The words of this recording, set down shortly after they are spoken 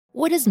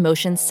What does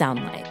motion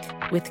sound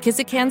like? With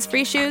Kizikans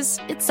free shoes,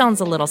 it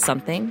sounds a little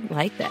something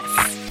like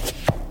this.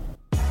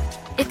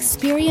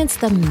 Experience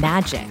the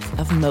magic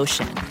of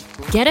motion.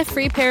 Get a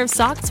free pair of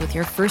socks with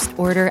your first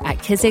order at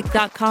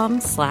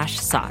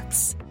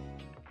kizik.com/socks.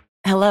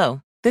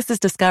 Hello, this is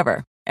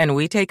Discover, and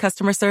we take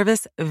customer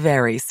service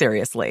very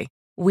seriously.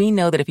 We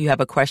know that if you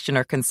have a question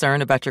or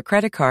concern about your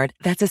credit card,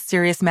 that's a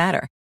serious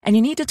matter, and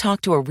you need to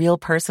talk to a real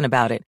person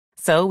about it.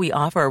 So we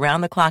offer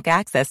around-the-clock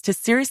access to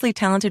seriously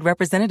talented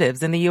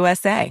representatives in the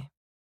USA.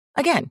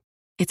 Again,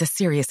 it's a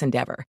serious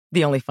endeavor.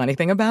 The only funny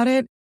thing about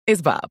it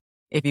is Bob.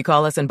 If you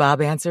call us and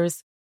Bob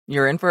answers,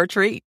 you're in for a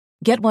treat.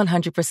 Get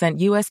 100%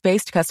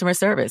 U.S.-based customer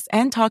service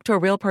and talk to a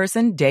real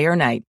person day or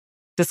night.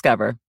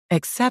 Discover.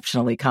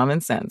 Exceptionally common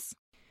sense.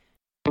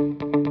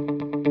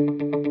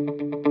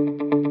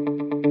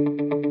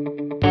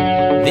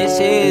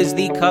 This is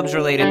the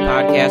Cubs-related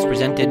podcast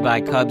presented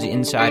by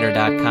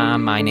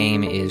CubsInsider.com. My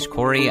name is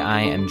Corey.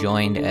 I am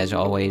joined, as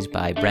always,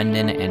 by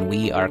Brennen, and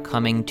we are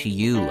coming to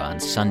you on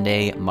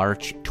Sunday,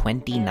 March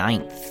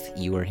 29th.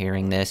 You are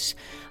hearing this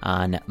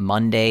on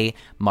Monday,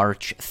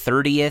 March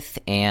 30th,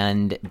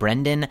 and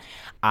Brendan,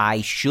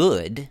 I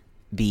should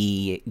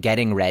be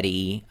getting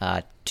ready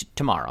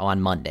tomorrow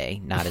on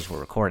Monday, not as we're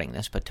recording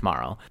this, but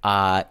tomorrow,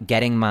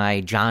 getting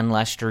my John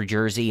Lester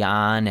jersey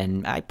on,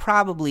 and I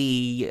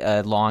probably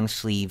a long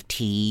sleeve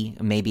tee,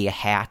 maybe a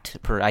hat,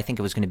 I think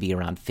it was going to be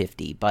around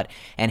 50,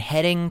 and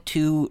heading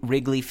to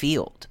Wrigley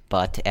Field.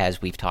 But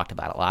as we've talked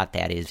about a lot,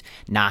 that is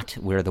not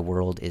where the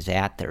world is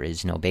at. There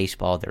is no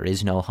baseball, there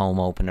is no home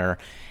opener,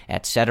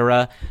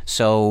 etc.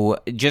 So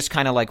just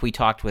kind of like we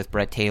talked with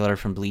Brett Taylor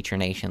from Bleacher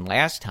Nation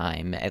last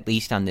time, at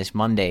least on this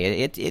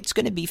Monday, it's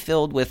going to be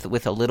filled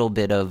with a little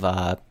bit of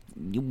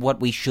what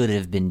we should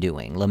have been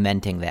doing,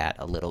 lamenting that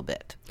a little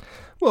bit.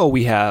 Well,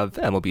 we have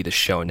MLB The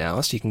Show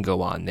now, so you can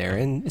go on there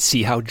and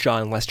see how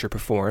John Lester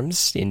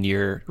performs in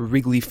your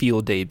Wrigley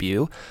Field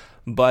debut.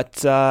 But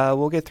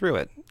we'll get through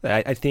it.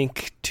 I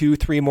think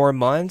 2-3 more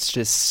months,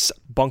 just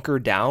bunker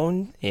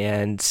down,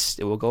 and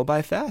it will go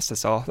by fast.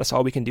 That's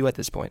all we can do at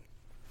this point.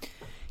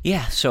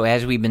 Yeah, so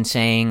as we've been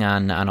saying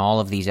on all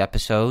of these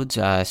episodes,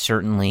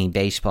 certainly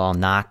baseball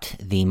not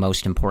the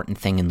most important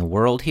thing in the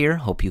world here.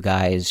 Hope you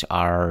guys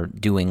are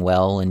doing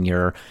well in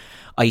your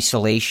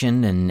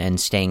isolation and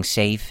staying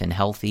safe and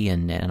healthy,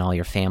 and all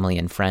your family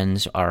and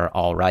friends are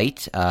all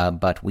right.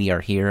 But we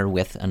are here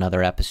with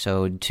another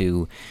episode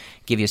to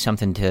give you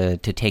something to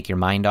take your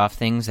mind off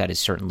things. That is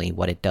certainly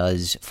what it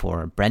does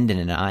for Brendan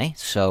and I.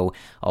 So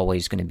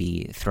always going to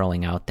be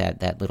throwing out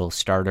that little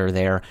starter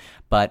there.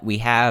 But we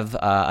have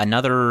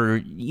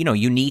another,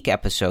 unique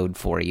episode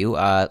for you.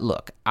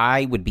 Look,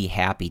 I would be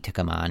happy to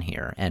come on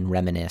here and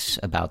reminisce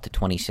about the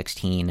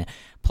 2016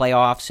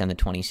 playoffs and the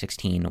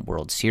 2016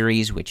 World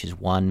Series, which is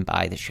won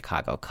by the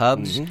Chicago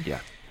Cubs. Mm-hmm, yeah.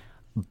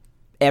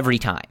 Every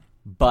time.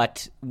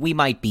 But we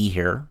might be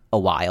here a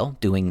while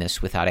doing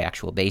this without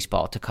actual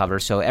baseball to cover.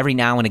 So every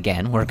now and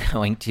again, we're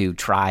going to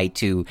try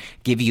to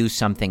give you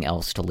something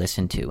else to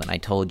listen to. And I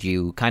told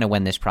you kind of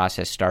when this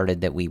process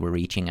started that we were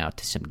reaching out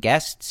to some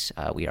guests.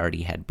 We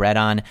already had Brett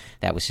on.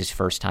 That was his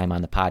first time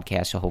on the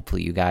podcast. So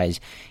hopefully you guys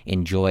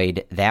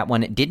enjoyed that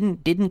one. It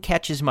didn't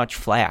catch as much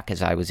flack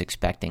as I was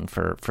expecting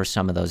for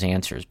some of those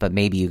answers. But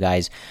maybe you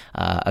guys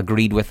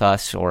agreed with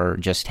us or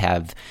just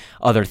have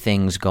other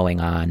things going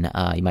on.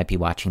 You might be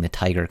watching The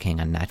Tiger King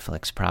on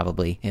Netflix,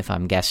 probably, if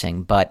I'm guessing.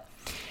 But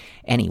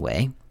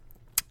anyway,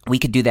 we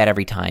could do that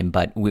every time,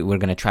 but we're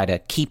going to try to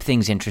keep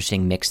things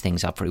interesting, mix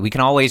things up for you. We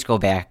can always go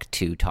back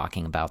to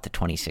talking about the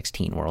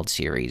 2016 World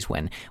Series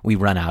when we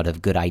run out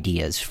of good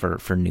ideas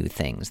for new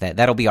things.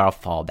 That'll be our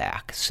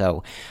fallback.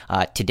 So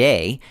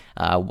today,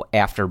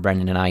 after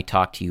Brendan and I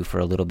talked to you for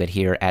a little bit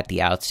here at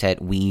the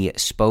outset, we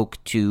spoke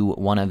to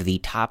one of the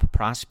top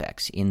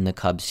prospects in the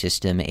Cubs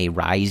system, a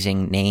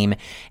rising name,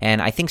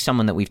 and I think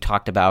someone that we've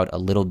talked about a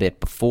little bit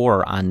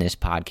before on this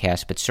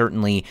podcast, but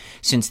certainly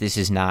since this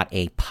is not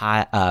a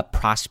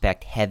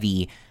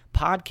prospect-heavy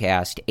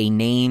podcast, a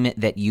name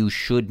that you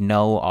should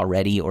know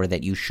already or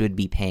that you should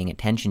be paying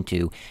attention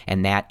to,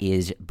 and that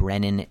is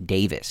Brennen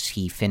Davis.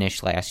 He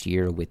finished last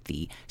year with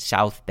the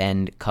South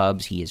Bend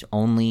Cubs. He is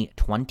only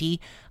 20,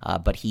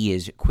 but he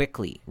is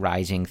quickly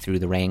rising through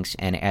the ranks,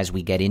 and as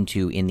we get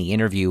into in the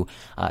interview,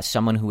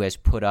 someone who has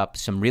put up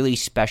some really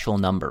special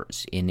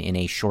numbers in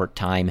a short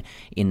time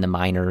in the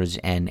minors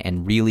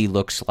and really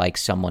looks like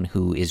someone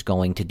who is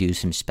going to do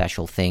some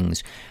special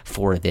things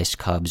for this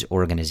Cubs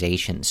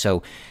organization.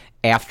 So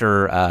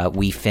after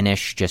we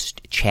finish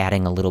just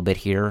chatting a little bit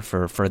here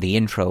for the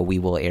intro, we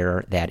will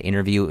air that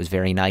interview. It was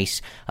very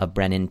nice of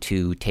Brennen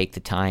to take the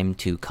time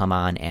to come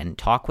on and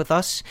talk with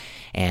us,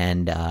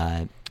 and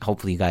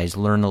hopefully you guys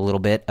learn a little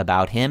bit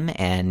about him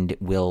and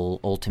will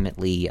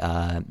ultimately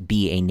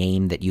be a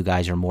name that you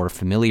guys are more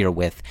familiar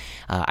with.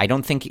 I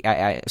don't think,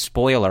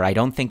 spoiler, I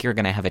don't think you're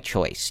going to have a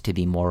choice to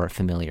be more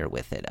familiar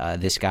with it.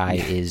 This guy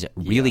is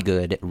really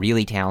good,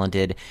 really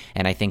talented,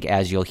 and I think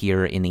as you'll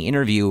hear in the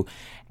interview,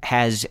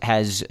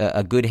 has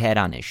a good head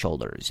on his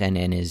shoulders and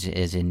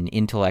is an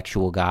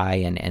intellectual guy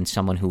and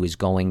someone who is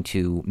going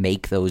to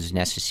make those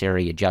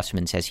necessary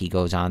adjustments as he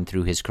goes on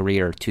through his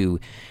career to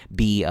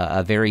be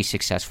a very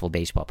successful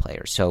baseball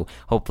player. So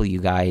hopefully you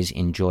guys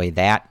enjoy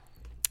that.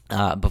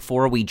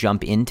 Before we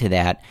jump into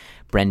that,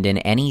 Brendan,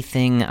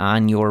 anything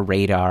on your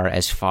radar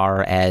as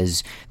far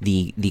as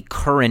the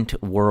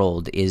current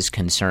world is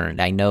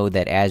concerned? I know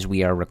that as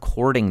we are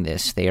recording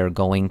this, they are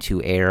going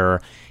to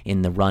air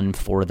in the Run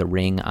for the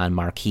Ring on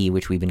Marquee,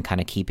 which we've been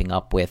kind of keeping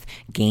up with.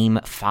 Game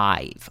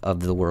 5 of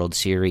the World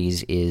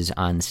Series is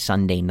on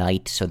Sunday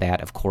night, so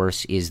that, of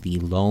course, is the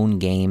lone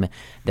game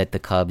that the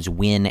Cubs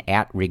win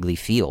at Wrigley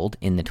Field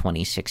in the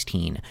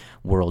 2016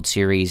 World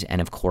Series,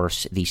 and, of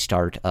course, the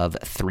start of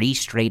 3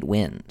 straight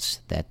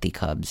wins that the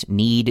Cubs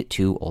need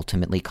to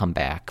ultimately come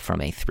back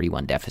from a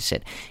 3-1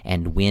 deficit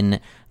and win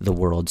the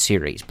World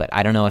Series. But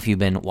I don't know if you've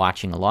been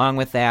watching along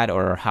with that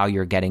or how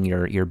you're getting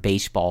your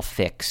baseball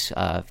fix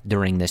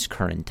during this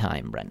current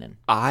time, Brendan.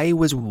 I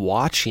was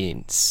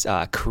watching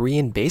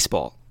Korean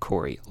baseball,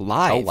 Corey,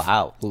 live. Oh,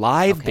 wow.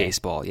 Live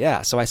baseball,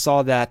 yeah. So I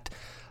saw that.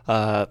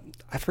 I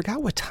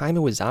forgot what time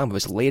it was on. It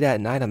was late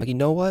at night. I'm like, you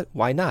know what?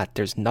 Why not?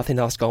 There's nothing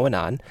else going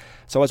on.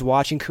 So I was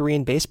watching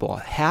Korean baseball.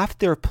 Half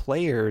their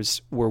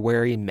players were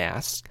wearing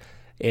masks,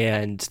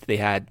 and they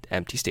had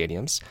empty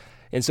stadiums.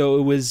 And so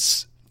it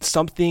was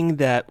something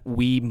that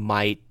we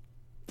might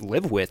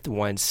live with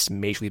once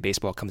Major League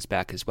Baseball comes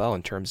back as well,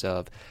 in terms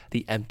of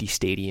the empty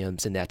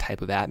stadiums and that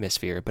type of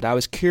atmosphere. But I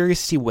was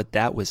curious to see what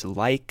that was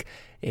like,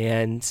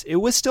 and it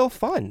was still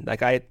fun.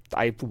 Like I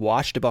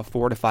watched about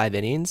 4 to 5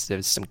 innings. There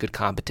was some good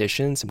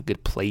competition, some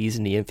good plays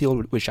in the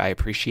infield, which I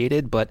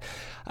appreciated. But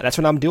that's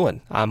what I'm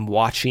doing. I'm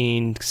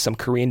watching some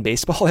Korean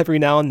baseball every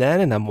now and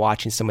then, and I'm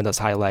watching some of those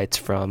highlights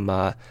from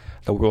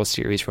the World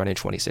Series run in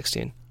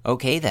 2016.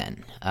 Okay,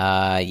 then.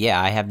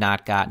 I have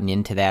not gotten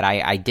into that.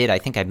 I did. I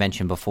think I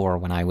mentioned before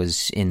when I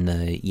was in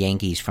the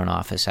Yankees front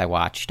office, I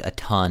watched a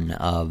ton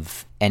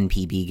of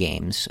NPB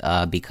games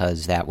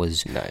because that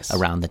was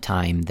around the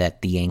time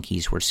that the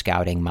Yankees were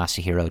scouting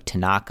Masahiro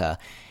Tanaka.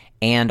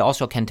 And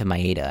also Kenta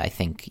Maeda, I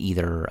think,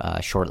 either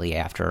shortly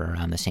after or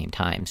around the same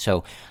time.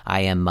 So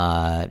I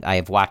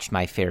have watched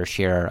my fair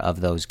share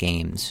of those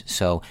games.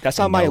 So that's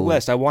on my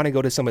list. I want to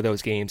go to some of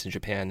those games in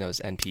Japan,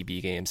 those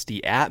NPB games.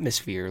 The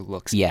atmosphere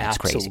looks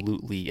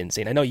absolutely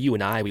insane. I know you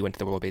and we went to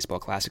the World Baseball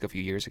Classic a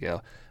few years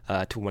ago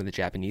to one of the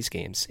Japanese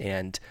games,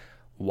 and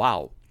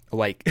wow.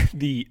 Like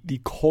the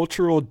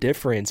cultural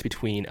difference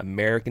between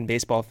American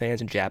baseball fans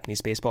and Japanese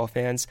baseball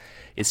fans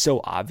is so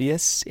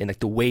obvious, and like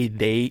the way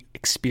they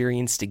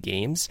experience the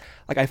games.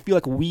 Like I feel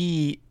like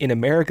we in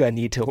America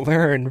need to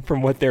learn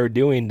from what they're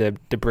doing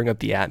to bring up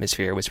the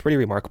atmosphere. It was pretty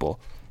remarkable.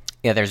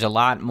 Yeah, there's a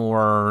lot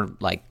more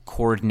like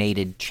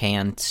coordinated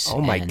chants.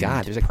 Oh my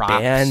God, there's like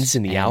bands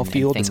in the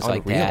outfield, things it's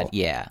like unreal.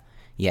 that.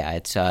 Yeah,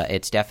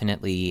 it's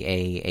definitely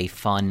a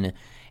fun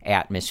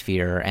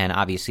atmosphere, and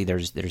obviously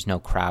there's no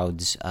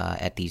crowds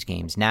at these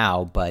games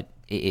now, but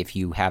if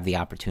you have the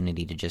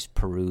opportunity to just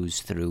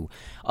peruse through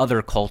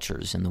other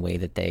cultures and the way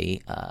that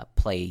they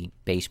play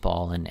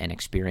baseball and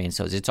experience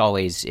those, it's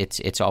always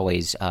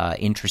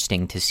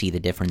interesting to see the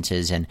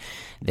differences, and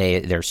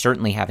they're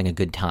certainly having a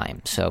good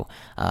time. So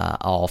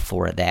all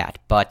for that.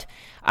 But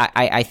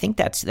I think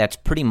that's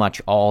pretty much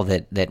all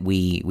that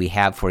we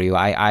have for you.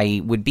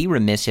 I would be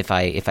remiss if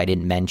I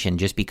didn't mention,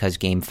 just because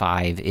Game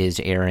 5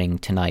 is airing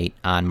tonight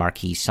on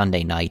Marquee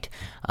Sunday night.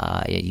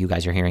 You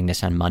guys are hearing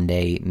this on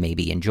Monday,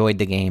 maybe enjoyed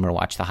the game or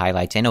watched the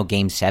highlights. I know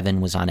Game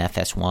 7 was on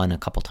FS1 a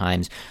couple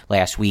times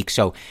last week,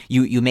 so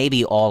you may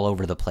be all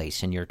over the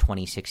place in your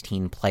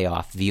 2016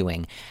 playoff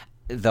viewing.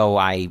 Though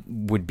I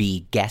would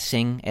be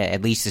guessing,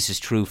 at least this is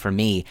true for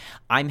me,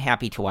 I'm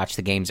happy to watch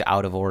the games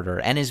out of order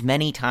and as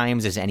many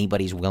times as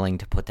anybody's willing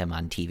to put them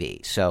on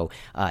TV. So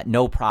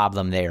no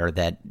problem there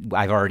that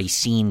I've already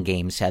seen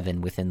Game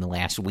 7 within the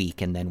last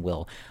week, and then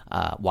we'll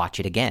watch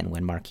it again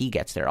when Marquee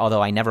gets there.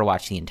 Although I never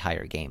watched the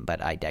entire game,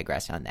 but I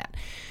digress on that.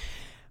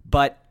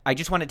 But I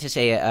just wanted to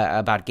say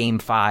about Game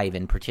 5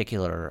 in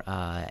particular,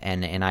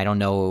 and I don't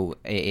know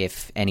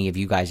if any of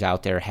you guys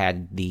out there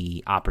had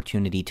the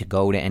opportunity to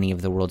go to any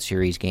of the World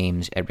Series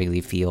games at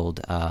Wrigley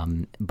Field,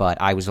 but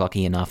I was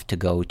lucky enough to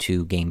go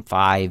to Game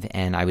 5,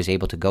 and I was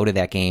able to go to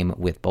that game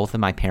with both of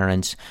my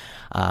parents,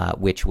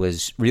 which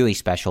was really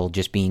special,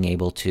 just being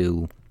able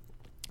to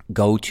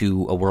go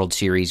to a World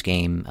Series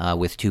game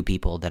with two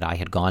people that I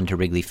had gone to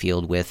Wrigley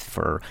Field with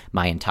for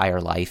my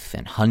entire life,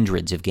 and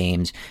hundreds of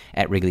games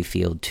at Wrigley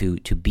Field. To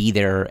be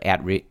there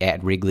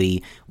at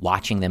Wrigley,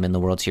 watching them in the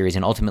World Series,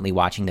 and ultimately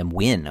watching them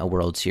win a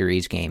World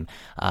Series game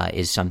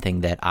is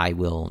something that I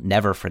will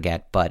never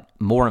forget. But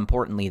more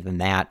importantly than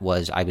that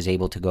was I was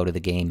able to go to the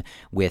game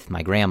with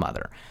my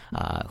grandmother,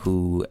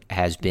 who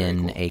has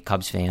been a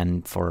Cubs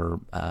fan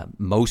for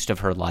most of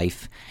her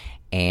life,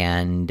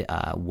 and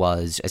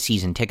was a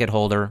season ticket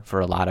holder for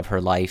a lot of her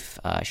life.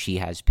 She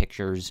has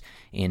pictures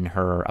in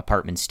her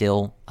apartment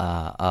still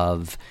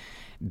of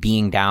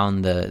being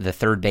down the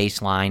third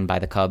base line by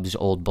the Cubs'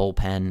 old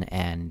bullpen,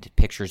 and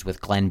pictures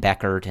with Glenn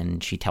Beckert,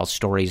 and she tells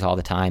stories all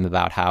the time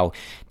about how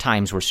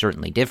times were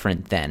certainly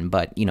different then,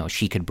 but, you know,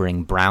 she could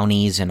bring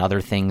brownies and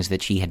other things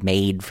that she had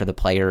made for the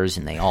players,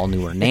 and they all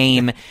knew her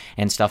name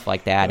and stuff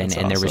like that, and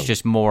there was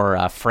just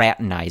more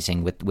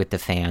fraternizing with the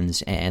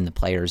fans and the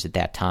players at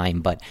that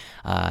time. But,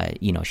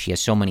 you know, she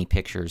has so many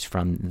pictures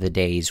from the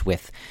days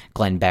with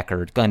Glenn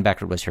Beckert. Glenn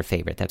Beckert was her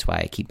favorite. That's why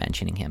I keep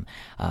mentioning him.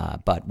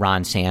 But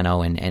Ron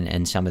Santo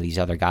and some of these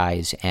other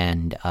guys,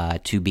 and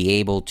to be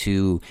able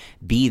to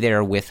be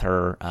there with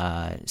her,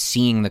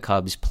 seeing the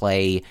Cubs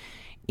play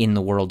in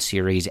the World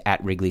Series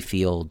at Wrigley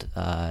Field,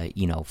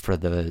 you know, for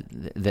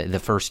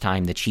the first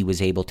time that she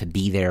was able to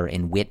be there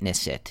and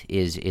witness it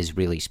is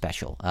really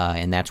special.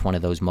 And that's one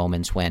of those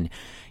moments when,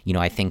 you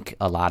know, I think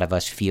a lot of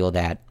us feel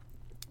that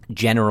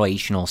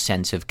generational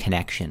sense of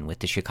connection with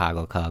the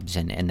Chicago Cubs,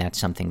 and that's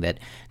something that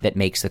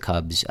makes the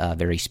Cubs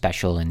very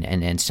special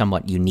and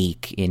somewhat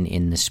unique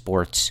in the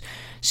sports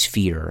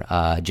sphere.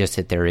 Just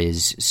that there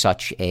is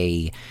such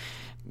a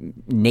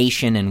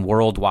nation and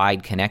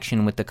worldwide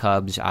connection with the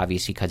Cubs,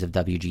 obviously because of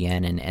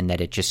WGN, and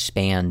that it just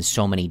spans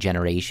so many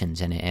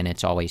generations, and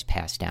it's always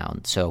passed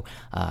down. So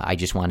I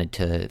just wanted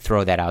to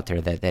throw that out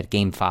there, that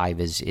Game 5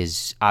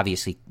 is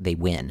obviously they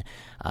win.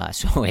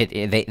 So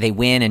they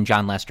win, and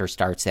John Lester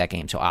starts that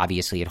game. So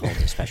obviously it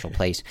holds a special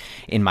place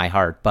in my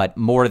heart. But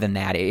more than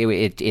that,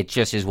 it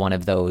just is one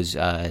of those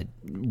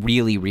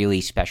really, really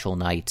special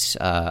nights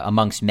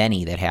amongst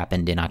many that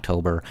happened in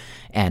October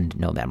and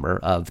November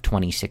of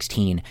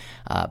 2016.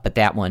 But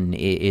that one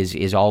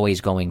is always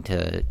going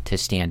to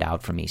stand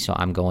out for me. So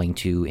I'm going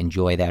to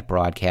enjoy that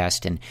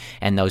broadcast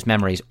and those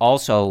memories.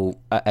 Also,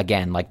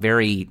 again, like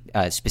very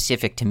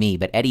specific to me,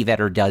 but Eddie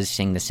Vedder does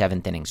sing the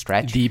seventh inning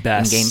stretch. The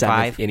best in Game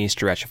 5 inning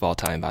stretch of all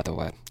time, by the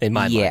way, in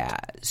my mind. Yeah,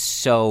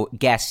 so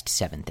guest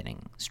seventh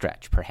inning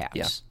stretch,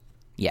 perhaps.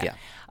 Yeah.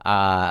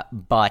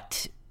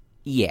 But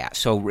yeah,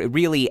 so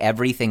really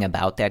everything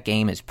about that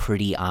game is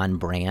pretty on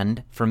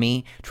brand for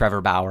me. Trevor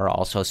Bauer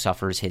also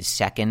suffers his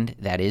second.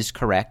 That is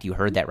correct. You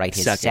heard that right.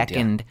 His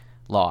second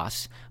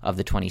loss of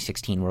the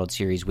 2016 World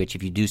Series, which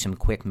if you do some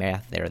quick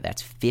math there,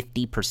 that's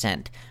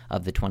 50%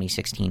 of the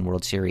 2016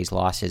 World Series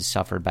losses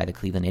suffered by the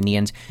Cleveland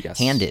Indians,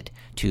 handed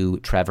to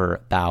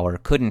Trevor Bauer.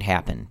 Couldn't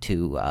happen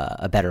to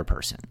a better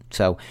person.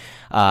 So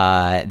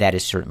that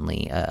is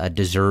certainly a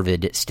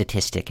deserved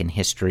statistic in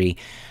history.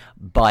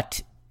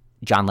 But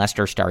John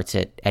Lester starts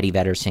it. Eddie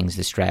Vedder sings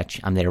the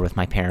stretch. I'm there with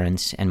my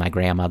parents and my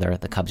grandmother.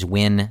 The Cubs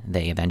win.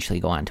 They eventually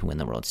go on to win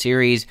the World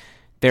Series.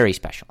 Very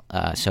special.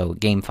 So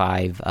Game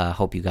 5,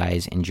 hope you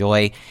guys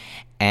enjoy.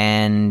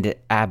 And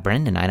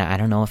Brendan, I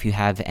don't know if you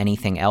have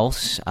anything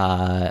else,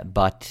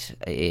 but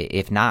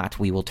if not,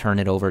 we will turn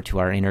it over to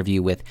our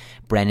interview with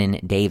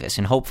Brennen Davis.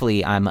 And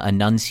hopefully I'm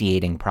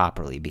enunciating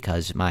properly,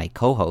 because my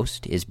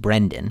co-host is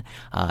Brendan.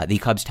 The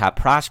Cubs' top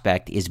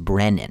prospect is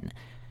Brennen.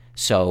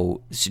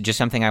 So just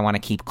something I want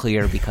to keep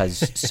clear,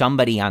 because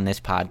somebody on this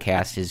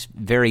podcast is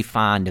very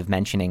fond of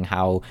mentioning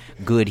how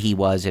good he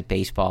was at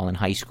baseball in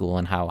high school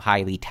and how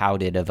highly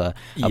touted of a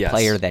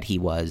player that he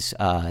was.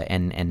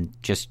 And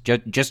just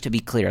to be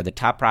clear, the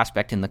top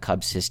prospect in the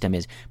Cubs system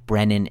is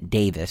Brennen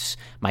Davis.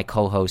 My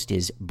co-host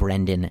is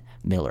Brendan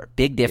Miller.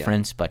 Big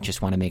difference, but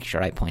just want to make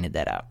sure I pointed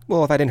that out.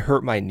 Well, if I didn't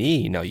hurt my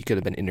knee, you could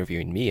have been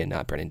interviewing me and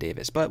not Brennen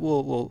Davis. But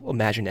we'll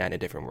imagine that in a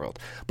different world.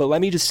 But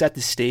let me just set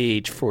the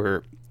stage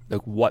for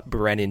what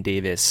Brennen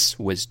Davis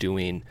was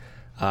doing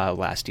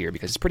last year,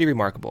 because it's pretty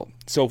remarkable.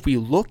 So if we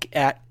look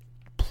at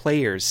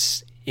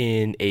players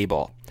in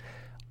A-ball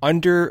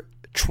under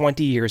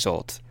 20 years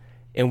old,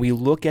 and we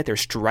look at their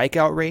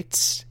strikeout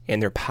rates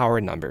and their power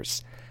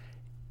numbers,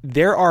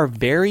 there are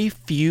very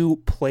few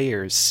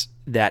players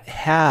that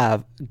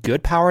have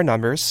good power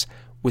numbers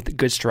with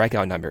good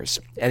strikeout numbers.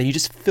 And you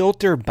just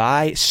filter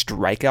by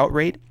strikeout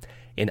rate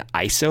in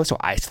ISO, so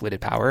isolated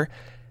power.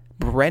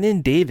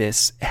 Brennen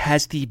Davis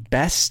has the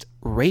best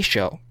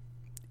ratio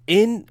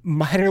in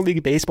minor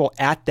league baseball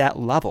at that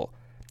level.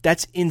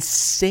 That's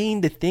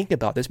insane to think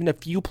about. There's been a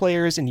few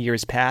players in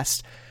years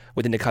past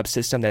within the Cubs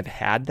system that have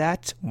had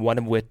that, one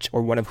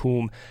of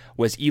whom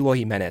was Eloy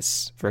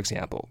Jimenez, for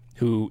example,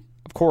 who,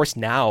 of course,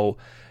 now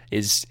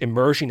is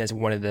emerging as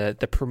one of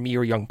the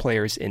premier young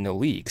players in the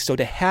league. So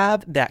to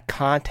have that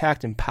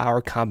contact and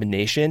power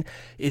combination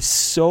is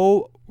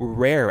so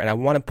rare, and I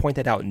want to point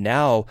that out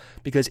now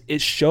because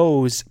it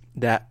shows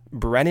that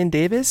Brennen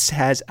Davis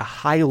has a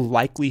high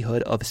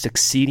likelihood of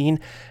succeeding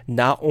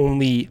not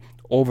only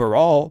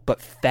overall but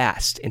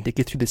fast, and to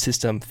get through the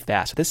system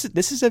fast. So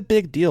this is a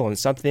big deal, and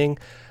something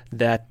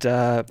that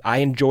I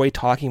enjoy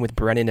talking with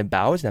Brennen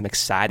about, and I'm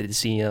excited to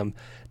see him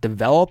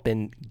develop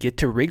and get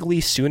to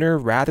Wrigley sooner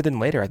rather than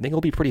later. I think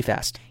it'll be pretty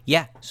fast.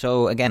 Yeah.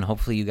 So again,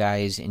 hopefully you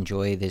guys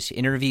enjoy this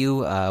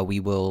interview. We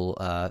will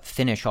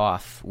finish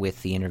off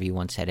with the interview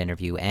once that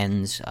interview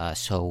ends.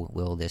 So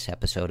will this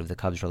episode of the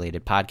Cubs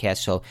related podcast.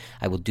 So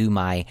I will do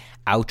my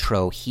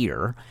outro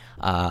here.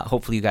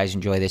 Hopefully you guys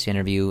enjoy this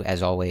interview.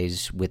 As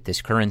always, with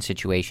this current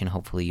situation,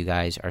 hopefully you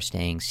guys are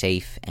staying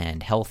safe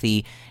and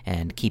healthy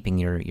and keeping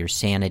your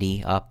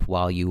sanity up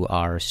while you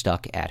are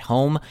stuck at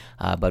home.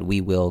 But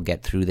we will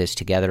get through this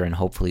together, and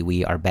hopefully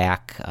we are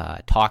back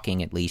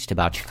talking at least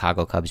about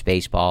Chicago Cubs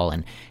baseball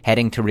and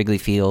heading to Wrigley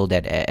Field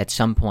at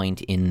some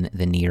point in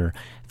the near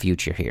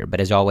future here.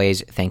 But as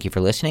always, thank you for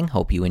listening.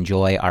 Hope you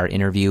enjoy our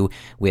interview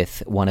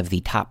with one of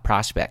the top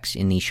prospects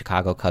in the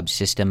Chicago Cubs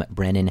system,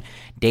 Brennen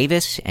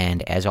Davis.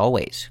 And as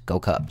always, go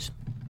Cubs.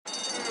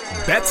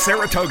 Bet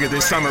Saratoga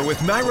this summer with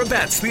Naira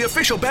Bets, the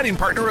official betting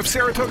partner of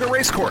Saratoga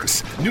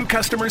Racecourse. New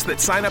customers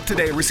that sign up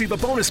today receive a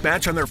bonus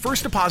match on their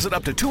first deposit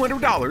up to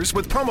 $200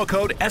 with promo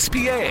code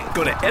SPA.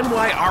 Go to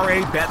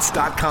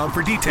nyrabets.com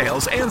for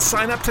details and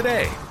sign up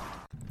today.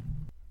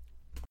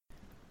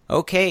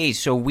 Okay,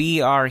 so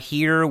we are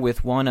here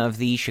with one of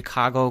the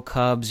Chicago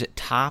Cubs'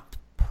 top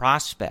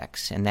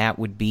prospects, and that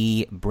would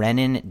be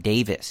Brennen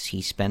Davis.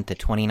 He spent the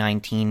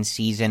 2019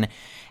 season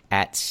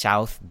at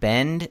South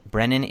Bend.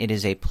 Brennen, it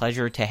is a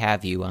pleasure to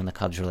have you on the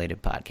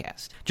Cubs-related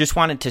podcast. Just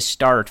wanted to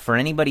start, for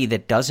anybody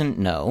that doesn't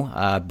know,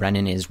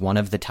 Brennen is one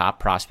of the top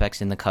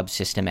prospects in the Cubs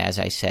system, as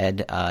I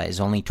said, is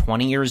only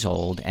 20 years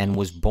old, and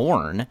was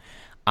born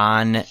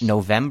on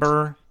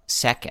November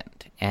 2nd.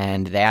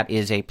 And that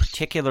is a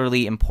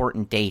particularly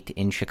important date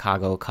in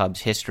Chicago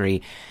Cubs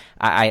history.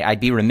 I'd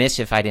be remiss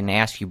if I didn't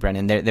ask you,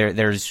 Brennen.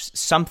 There's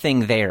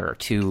something there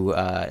to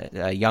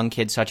a young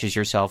kid such as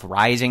yourself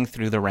rising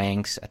through the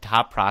ranks, a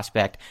top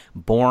prospect,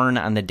 born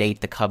on the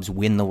date the Cubs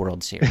win the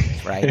World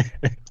Series, right?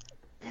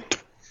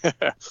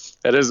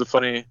 That is a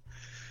funny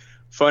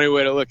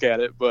way to look at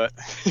it, but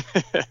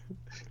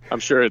I'm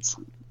sure it's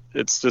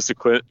just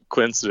a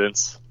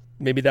coincidence.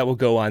 Maybe that will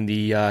go on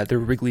the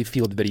Wrigley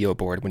Field video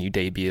board when you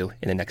debut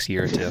in the next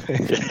year or two.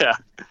 Yeah,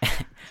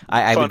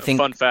 I would think.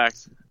 Fun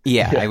fact.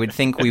 Yeah, I would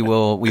think we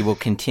will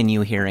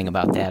continue hearing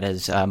about that,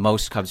 as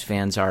most Cubs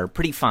fans are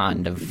pretty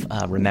fond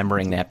of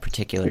remembering that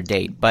particular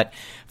date. But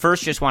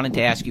first, just wanted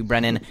to ask you,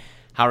 Brennen,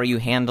 how are you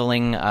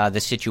handling the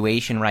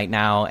situation right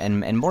now,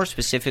 and more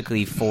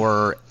specifically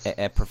for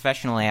a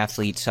professional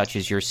athlete such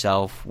as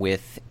yourself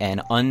with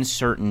an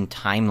uncertain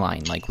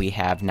timeline like we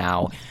have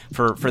now?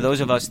 For those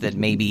of us that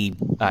maybe,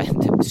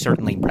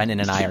 certainly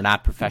Brennen and I are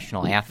not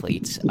professional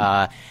athletes,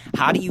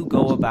 how do you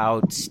go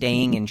about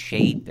staying in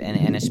shape,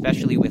 and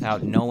especially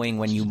without knowing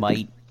when you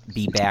might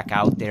be back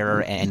out there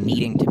and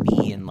needing to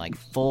be in like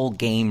full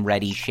game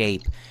ready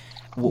shape?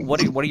 What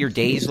do your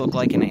days look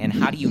like, and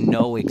how do you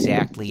know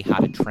exactly how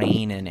to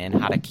train and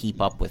how to keep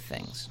up with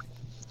things?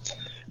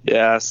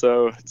 Yeah,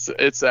 so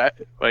it's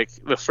like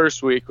the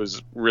first week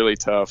was really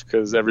tough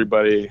because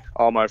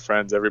all my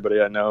friends, everybody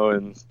I know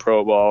in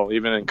pro ball,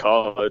 even in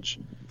college,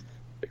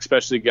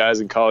 especially guys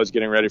in college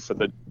getting ready for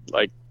the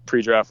like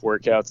pre-draft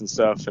workouts and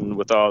stuff, and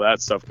with all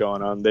that stuff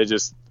going on, they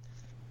just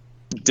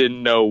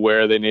didn't know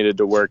where they needed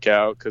to work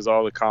out because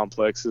all the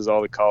complexes,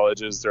 all the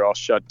colleges, they're all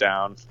shut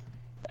down,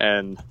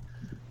 and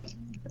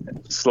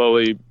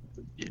slowly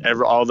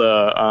all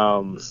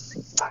the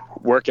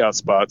workout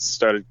spots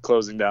started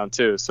closing down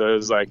too. So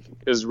it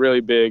was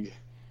really big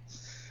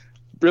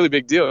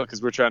deal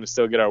because we're trying to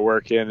still get our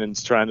work in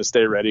and trying to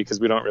stay ready because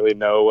we don't really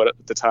know what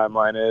the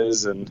timeline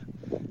is. And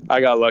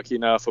I got lucky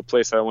enough, a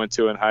place I went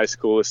to in high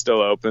school is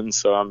still open,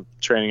 so I'm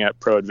training at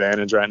Pro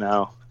Advantage right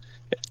now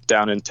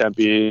down in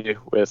Tempe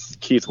with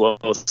Keith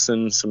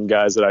Wilson, some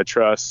guys that I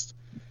trust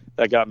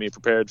that got me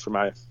prepared for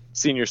my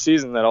senior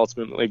season that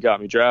ultimately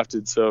got me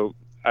drafted. So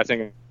I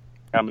think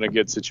I'm in a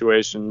good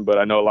situation, but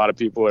I know a lot of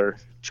people are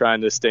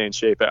trying to stay in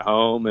shape at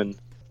home and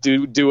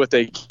do what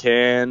they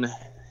can,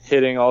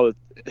 hitting all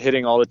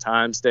the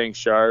time, staying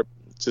sharp,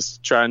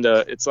 just trying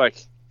to. It's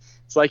like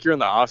you're in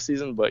the off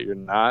season, but you're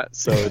not.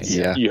 So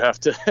you have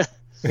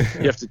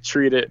to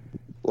treat it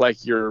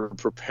like you're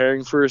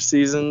preparing for a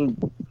season,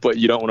 but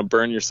you don't want to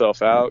burn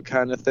yourself out,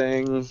 kind of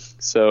thing.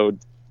 So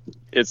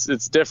it's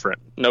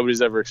different.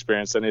 Nobody's ever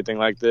experienced anything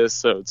like this,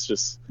 so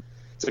it's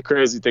a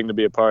crazy thing to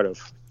be a part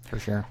of. For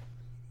sure.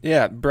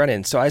 Yeah,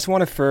 Brennen, so I just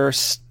want to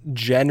first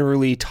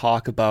generally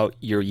talk about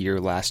your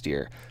year last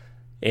year.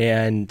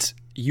 And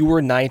you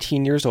were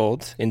 19 years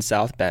old in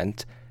South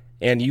Bend,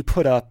 and you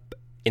put up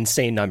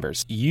insane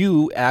numbers.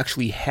 You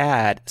actually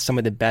had some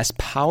of the best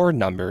power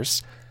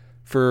numbers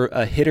for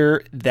a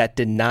hitter that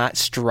did not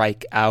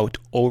strike out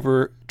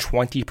over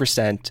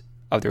 20%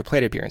 of their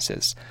plate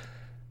appearances.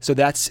 So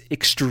that's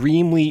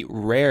extremely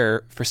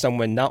rare for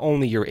someone not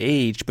only your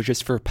age, but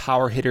just for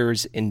power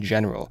hitters in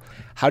general.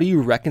 How do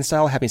you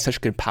reconcile having such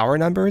good power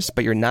numbers,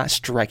 but you're not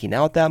striking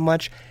out that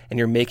much and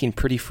you're making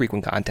pretty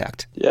frequent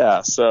contact?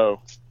 Yeah,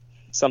 so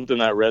something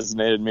that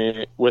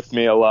resonated with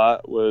me a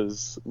lot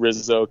was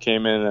Rizzo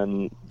came in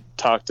and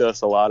talked to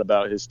us a lot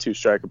about his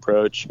two-strike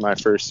approach my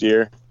first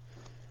year.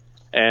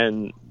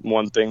 And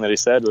one thing that he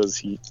said was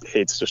he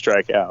hates to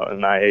strike out,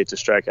 and I hate to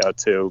strike out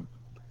too.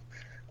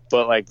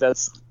 But like,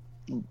 that's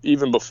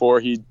even before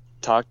he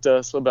talked to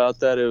us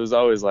about that, it was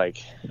always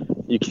like,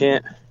 you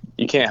can't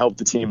help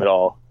the team at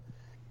all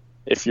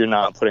if you're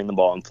not putting the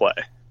ball in play.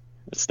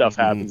 Stuff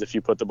happens if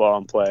you put the ball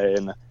in play,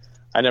 and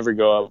I never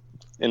go up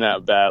in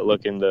that bat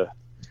looking to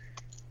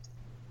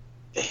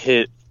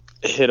hit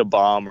a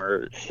bomb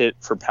or hit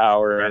for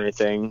power or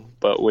anything.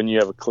 But when you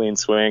have a clean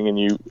swing and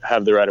you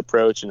have the right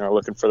approach and are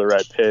looking for the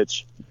right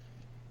pitch,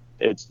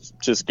 it's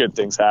just good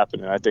things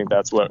happen. And I think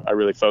that's what I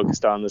really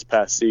focused on this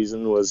past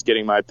season, was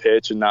getting my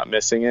pitch and not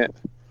missing it.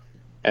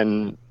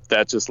 And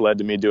that just led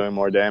to me doing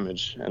more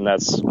damage. And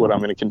that's what I'm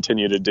going to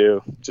continue to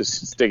do.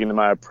 Just sticking to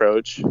my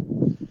approach,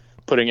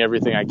 putting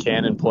everything I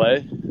can in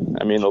play.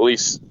 I mean, the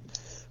least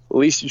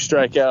you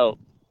strike out,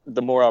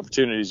 the more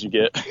opportunities you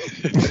get.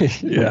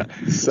 Yeah.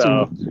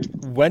 So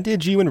when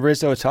did you and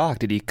Rizzo talk?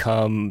 Did he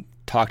come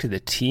talk to the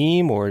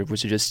team, or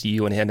was it just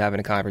you and him having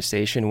a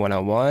conversation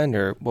one-on-one,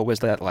 or what was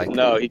that like?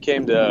 No, he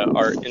came to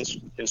our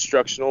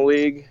instructional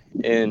league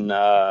in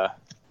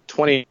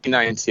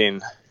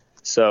 2019.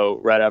 So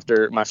right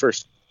after my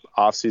first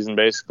off season,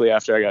 basically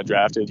after I got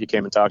drafted, he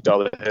came and talked to all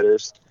the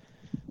hitters.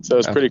 So it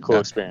was a pretty cool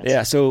experience.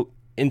 Yeah. So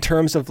in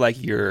terms of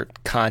like your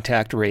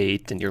contact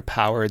rate and your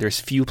power, there's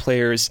few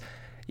players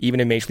even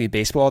in Major League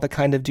Baseball that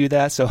kind of do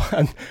that. So,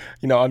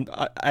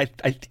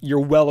 you're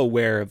well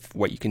aware of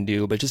what you can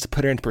do, but just to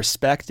put it in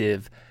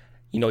perspective,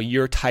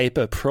 your type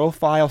of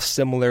profile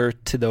similar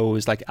to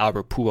those like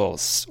Albert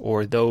Pujols,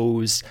 or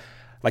those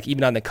like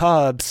even on the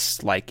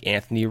Cubs, like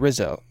Anthony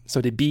Rizzo. So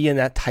to be in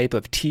that type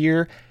of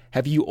tier,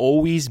 have you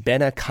always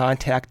been a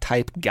contact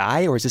type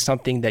guy, or is this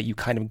something that you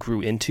kind of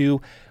grew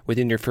into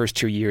within your first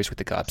 2 years with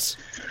the Cubs?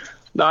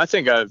 No, I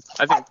think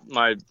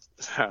my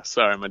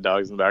sorry, my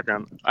dog's in the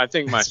background. I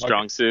think my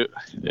strong suit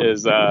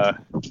is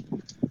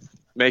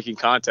making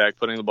contact,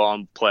 putting the ball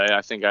in play.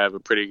 I think I have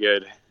a pretty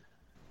good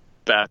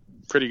bat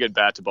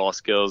to ball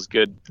skills,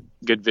 good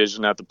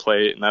vision at the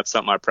plate, and that's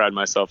something I pride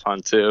myself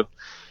on too.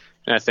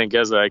 And I think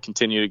as I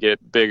continue to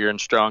get bigger and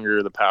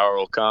stronger, the power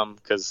will come,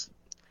 because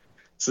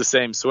it's the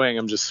same swing.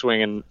 I'm just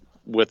swinging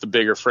with a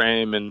bigger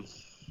frame and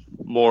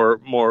more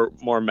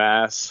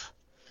mass,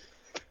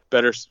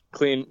 better,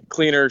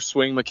 cleaner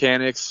swing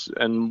mechanics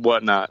and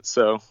whatnot.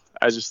 So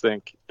I just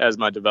think as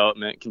my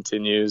development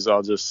continues,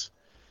 I'll just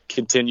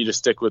continue to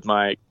stick with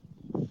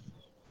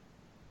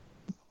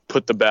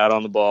put the bat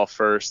on the ball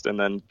first, and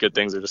then good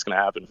things are just going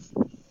to happen.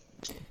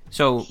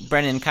 So,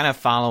 Brennen, kind of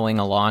following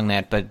along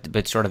that,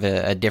 but sort of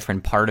a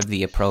different part of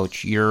the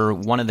approach, you're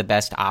one of the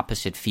best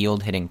opposite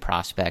field hitting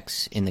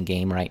prospects in the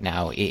game right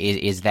now.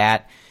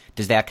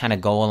 Does that kind of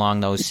go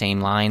along those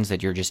same lines,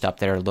 that you're just up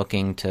there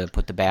looking to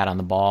put the bat on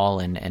the ball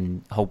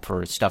and hope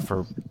for stuff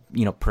for,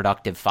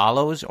 productive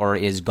follows? Or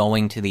is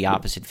going to the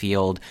opposite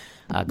field,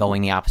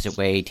 going the opposite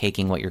way,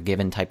 taking what you're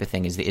given type of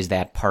thing, is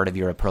that part of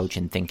your approach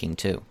and thinking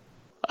too?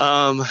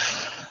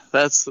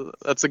 That's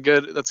a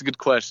good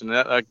question.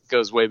 That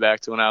goes way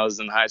back to when I was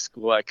in high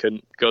school. I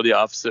couldn't go the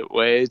opposite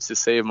way to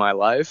save my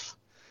life.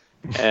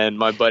 And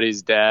my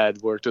buddy's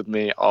dad worked with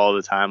me all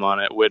the time on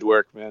it. Wood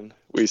Workman.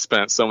 We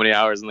spent so many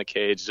hours in the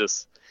cage.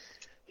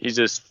 He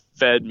just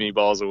fed me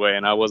balls away,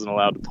 and I wasn't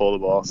allowed to pull the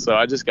ball. So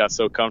I just got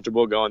so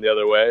comfortable going the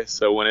other way.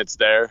 So when it's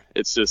there,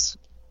 it's just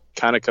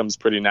kind of comes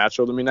pretty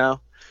natural to me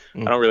now.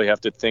 I don't really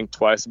have to think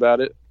twice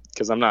about it,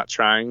 because I'm not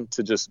trying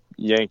to just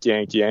yank.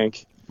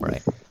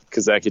 Right.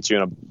 Because that gets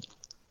you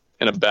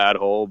in a bad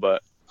hole.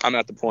 But I'm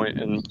at the point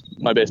in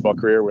my baseball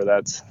career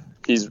where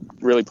he's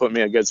really put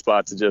me in a good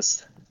spot to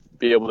just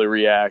be able to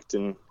react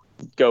and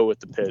go with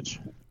the pitch.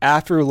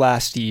 After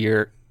last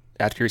year,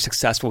 after your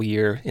successful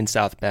year in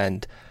South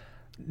Bend,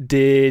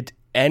 did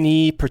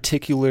any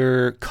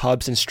particular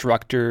Cubs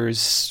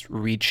instructors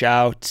reach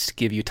out,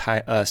 give you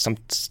some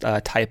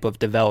type of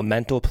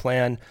developmental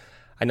plan?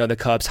 I know the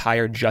Cubs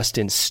hired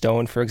Justin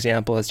Stone, for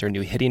example, as their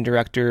new hitting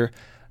director.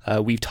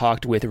 We've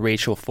talked with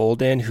Rachel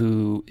Folden,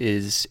 who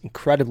is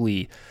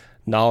incredibly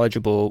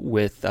knowledgeable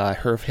with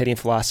her hitting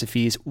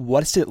philosophies.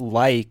 What's it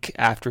like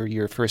after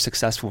your first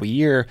successful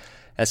year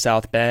at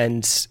South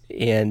Bend,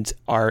 and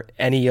are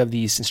any of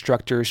these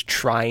instructors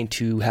trying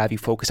to have you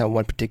focus on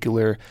one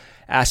particular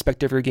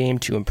aspect of your game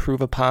to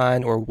improve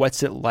upon, or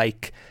what's it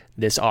like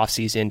this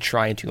offseason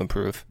trying to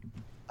improve?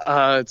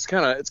 It's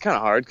kind of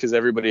hard because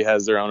everybody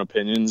has their own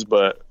opinions,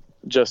 but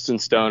Justin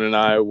Stone and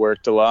I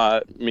worked a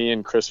lot. Me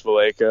and Chris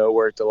Valleca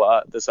worked a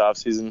lot this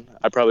offseason.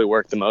 I probably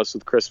worked the most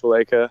with Chris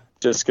Valleca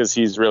just because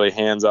he's really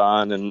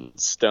hands-on and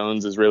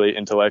Stone's is really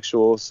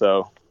intellectual.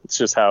 So it's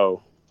just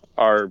how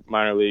our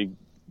minor league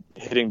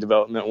hitting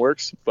development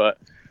works. But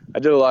I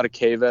did a lot of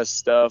K-Vest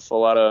stuff, a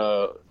lot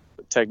of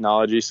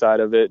technology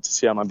side of it to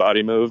see how my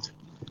body moved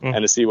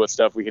and to see what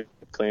stuff we could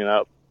clean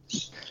up.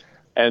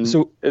 And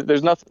so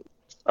there's nothing.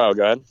 Oh,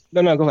 go ahead.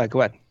 No,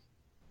 go ahead.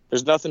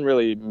 There's nothing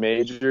really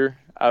major,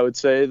 I would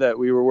say, that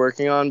we were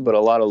working on, but a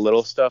lot of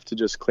little stuff to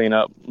just clean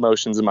up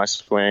motions in my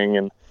swing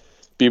and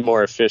be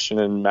more efficient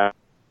and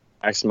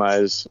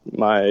maximize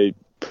my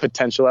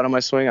potential out of my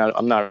swing.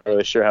 I'm not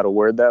really sure how to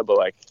word that, but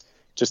like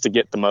just to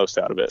get the most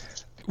out of it.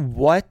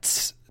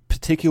 What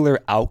particular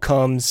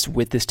outcomes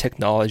with this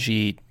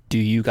technology do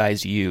you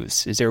guys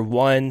use? Is there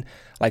one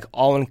like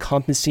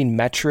all-encompassing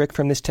metric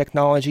from this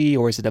technology,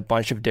 or is it a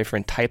bunch of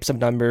different types of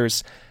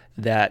numbers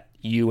that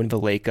you and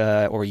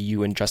Valeka or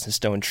you and Justin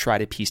Stone try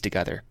to piece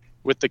together?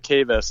 With the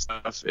K-Vest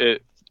stuff,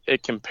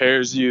 it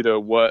compares you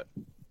to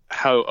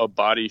how a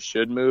body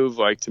should move,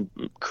 like to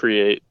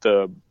create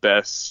the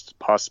best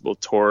possible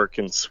torque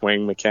and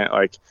swing mechanic,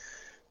 like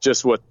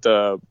just what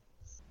the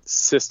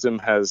system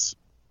has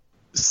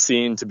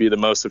seen to be the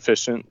most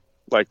efficient,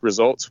 like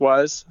results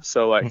wise.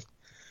 So like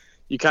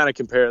you kind of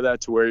compare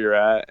that to where you're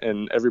at,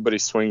 and everybody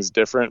swings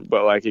different,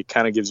 but like it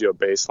kind of gives you a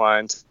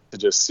baseline to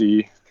just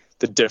see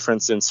the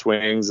difference in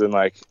swings and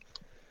like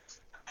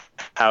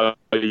how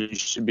you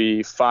should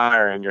be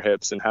firing your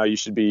hips and how you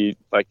should be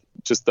like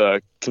just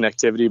the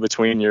connectivity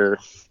between your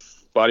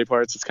body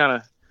parts. It's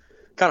kind of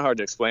hard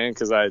to explain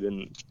because I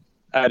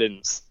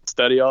didn't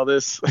study all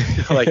this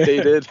like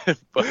they did,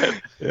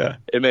 but yeah,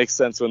 it makes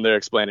sense when they're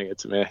explaining it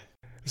to me.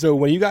 So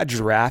when you got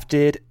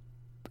drafted,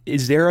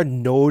 is there a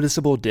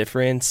noticeable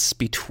difference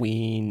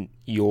between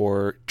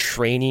your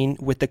training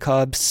with the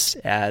Cubs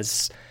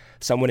as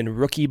someone in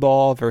rookie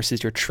ball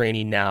versus your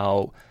training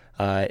now,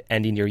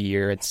 ending your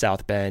year at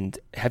South Bend?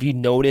 Have you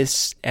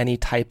noticed any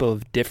type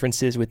of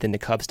differences within the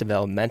Cubs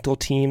developmental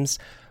teams,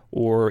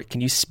 or can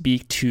you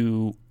speak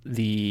to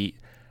the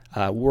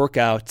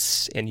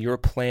workouts and your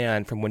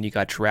plan from when you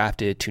got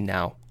drafted to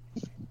now?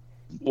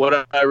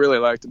 What I really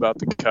liked about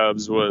the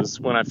Cubs was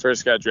when I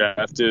first got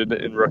drafted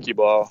in rookie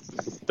ball,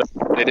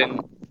 they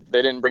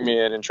didn't bring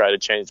me in and try to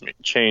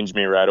change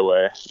me right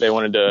away. They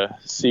wanted to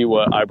see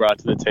what I brought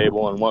to the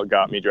table and what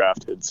got me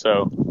drafted.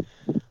 So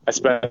I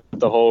spent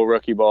the whole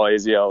rookie ball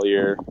AZL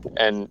year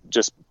and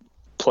just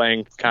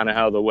playing kind of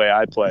how the way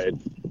I played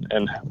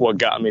and what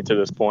got me to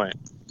this point.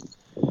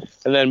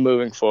 And then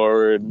moving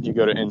forward, you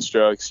go to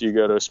instructs, you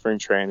go to spring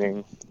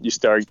training, you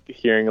start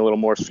hearing a little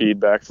more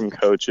feedback from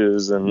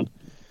coaches and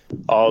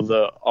all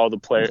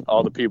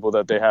the people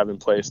that they have in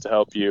place to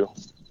help you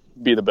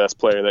be the best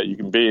player that you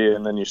can be.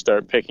 And then you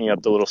start picking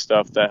up the little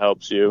stuff that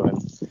helps you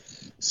and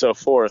so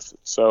forth.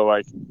 So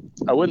like,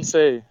 I wouldn't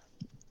say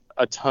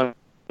a ton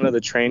of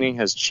the training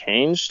has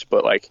changed,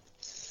 but like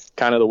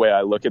kind of the way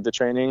I look at the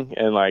training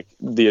and like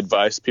the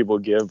advice people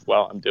give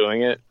while I'm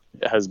doing it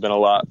has been a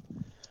lot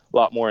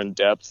more in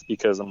depth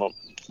because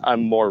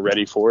I'm more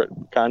ready for it,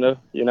 kind of,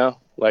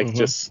 like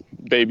just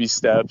baby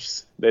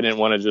steps. They didn't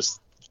want to just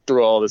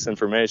throw all this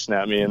information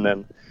at me and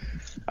then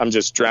I'm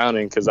just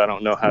drowning because I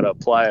don't know how to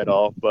apply it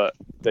all, but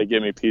they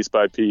give me piece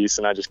by piece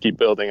and I just keep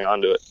building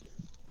onto it.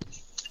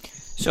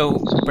 So,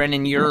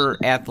 Brennen, your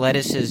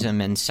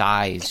athleticism and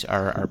size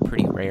are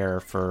pretty rare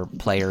for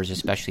players,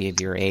 especially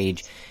of your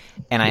age.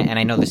 And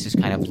I know this is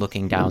kind of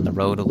looking down the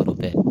road a little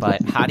bit,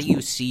 but how do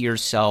you see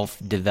yourself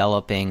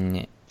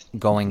developing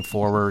going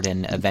forward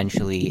and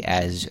eventually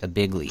as a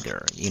big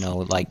leaguer?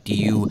 Like, do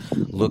you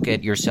look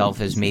at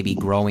yourself as maybe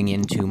growing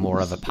into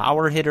more of a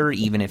power hitter,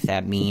 even if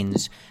that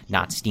means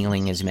not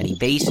stealing as many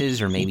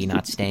bases or maybe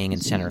not staying in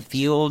center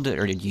field?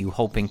 Or are you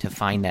hoping to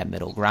find that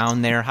middle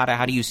ground there?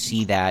 How do you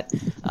see that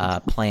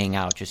playing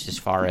out just as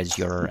far as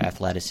your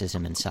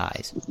athleticism and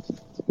size?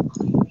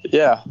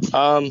 Yeah.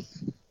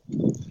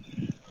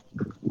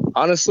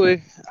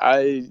 Honestly,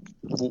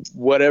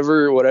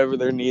 whatever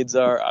their needs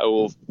are,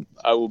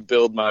 I will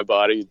build my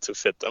body to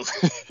fit them.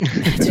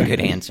 That's a good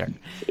answer.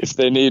 If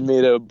they need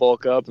me to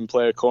bulk up and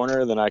play a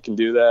corner, then I can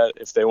do that.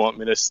 If they want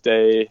me to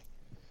stay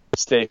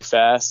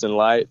fast and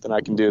light, then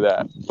I can do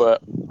that.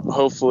 But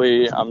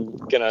hopefully I'm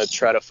going to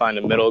try to find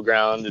a middle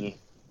ground and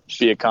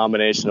be a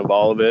combination of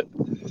all of it.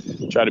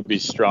 Try to be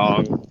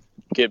strong,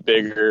 get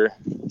bigger,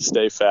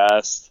 stay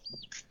fast,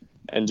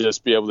 and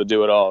just be able to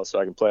do it all so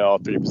I can play all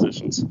three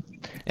positions.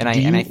 And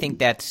I think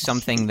that's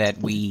something that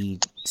we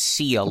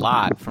see a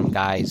lot from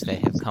guys that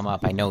have come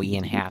up. I know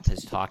Ian Happ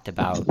has talked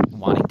about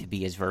wanting to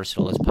be as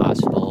versatile as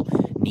possible.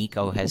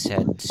 Nico has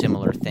said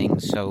similar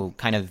things. So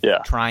kind of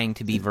trying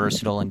to be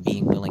versatile and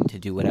being willing to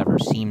do whatever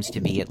seems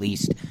to be at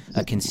least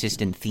a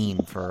consistent theme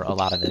for a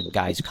lot of the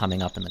guys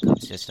coming up in the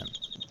Cubs system.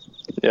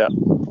 Yeah,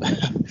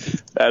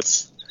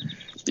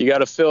 you got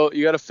to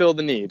fill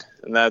the need,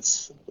 and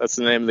that's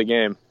the name of the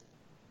game.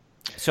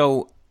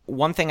 So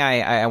one thing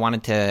I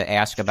wanted to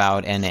ask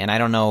about, and I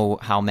don't know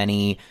how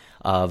many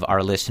of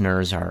our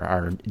listeners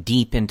are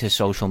deep into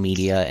social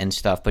media and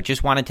stuff, but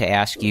just wanted to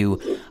ask you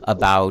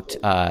about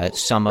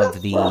some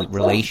of the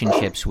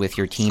relationships with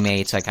your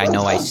teammates. Like I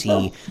know I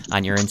see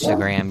on your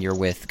Instagram you're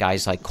with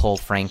guys like Cole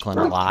Franklin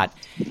a lot.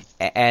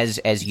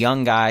 As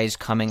young guys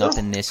coming up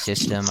in this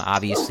system,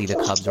 obviously the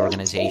Cubs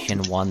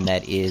organization, one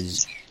that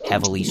is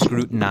heavily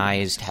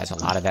scrutinized, has a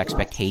lot of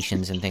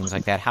expectations and things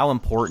like that. How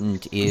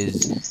important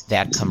is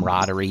that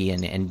camaraderie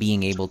and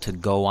being able to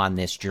go on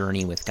this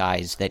journey with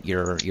guys that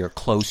you're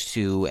close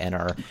to and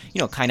are,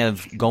 kind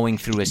of going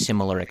through a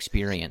similar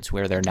experience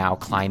where they're now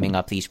climbing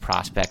up these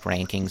prospect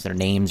rankings, their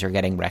names are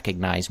getting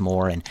recognized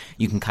more, and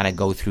you can kind of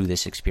go through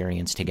this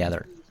experience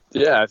together?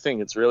 Yeah, I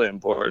think it's really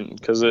important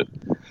because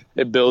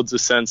it builds a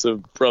sense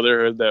of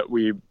brotherhood that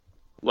we,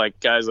 like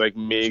guys like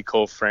me,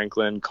 Cole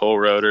Franklin, Cole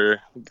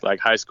Roeder, like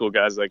high school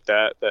guys like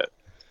that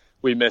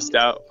we missed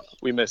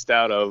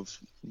out of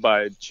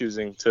by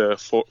choosing to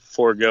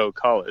forego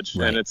college.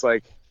 Right. And it's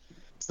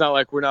not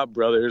like we're not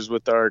brothers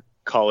with our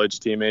college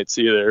teammates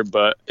either,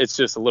 but it's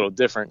just a little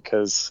different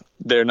because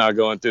they're not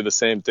going through the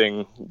same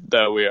thing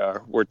that we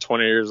are. We're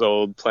 20 years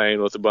old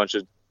playing with a bunch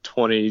of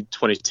 20,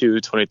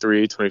 22,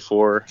 23,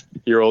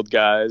 24-year-old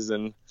guys,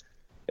 and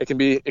it can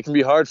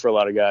be hard for a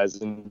lot of guys.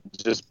 And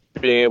just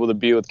being able to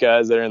be with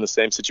guys that are in the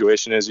same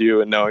situation as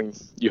you and knowing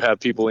you have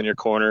people in your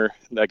corner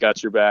that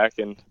got your back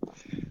and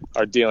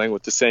are dealing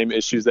with the same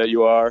issues that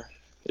you are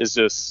is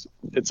just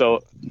it's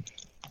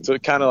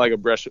kind of like a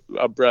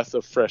breath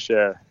of fresh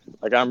air.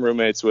 Like I'm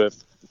roommates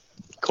with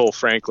Cole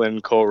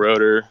Franklin, Cole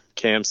Roeder,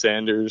 Cam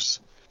Sanders,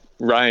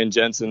 Ryan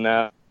Jensen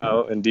now,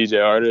 and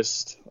DJ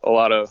Artist. A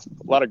lot of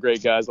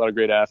great guys, a lot of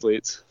great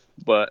athletes.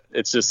 But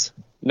it's just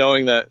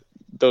knowing that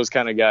those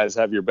kind of guys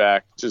have your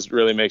back just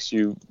really makes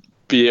you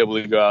be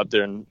able to go out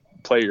there and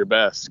play your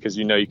best because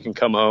you know you can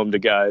come home to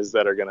guys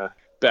that are going to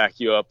back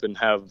you up and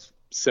have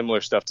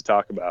similar stuff to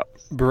talk about.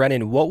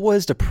 Brennen, what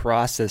was the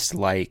process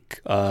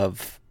like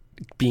of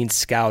being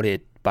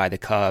scouted by the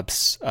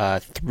Cubs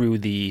through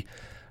the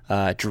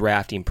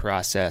drafting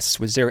process?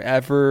 Was there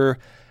ever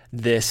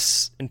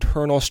this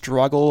internal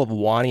struggle of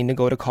wanting to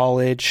go to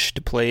college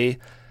to play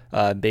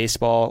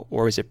baseball,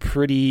 or is it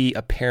pretty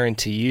apparent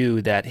to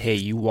you that, hey,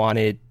 you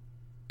wanted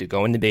to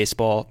go into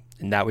baseball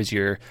and that was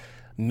your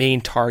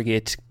main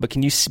target? But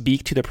can you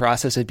speak to the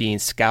process of being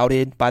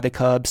scouted by the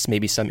Cubs,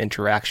 maybe some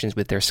interactions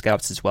with their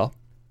scouts as well?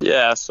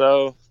 Yeah,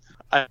 so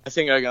I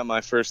think I got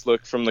my first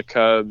look from the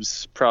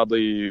Cubs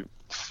probably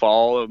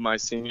fall of my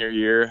senior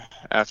year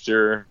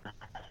after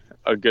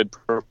a good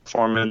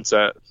performance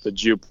at the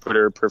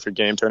Jupiter Perfect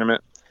Game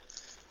Tournament.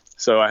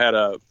 So I had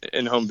a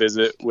in-home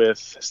visit with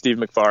Steve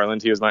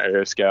McFarland. He was my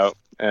area scout,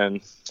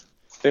 and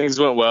things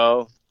went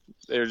well.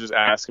 They were just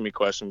asking me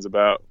questions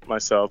about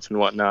myself and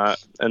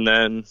whatnot. And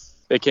then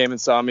they came and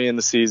saw me in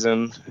the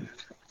season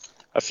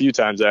a few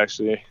times,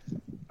 actually.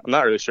 I'm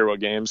not really sure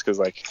what games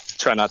because,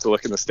 try not to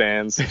look in the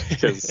stands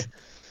because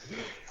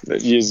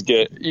you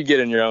get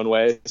in your own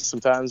way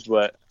sometimes.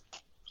 But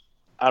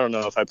I don't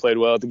know if I played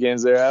well at the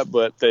games they're at,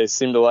 but they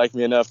seemed to like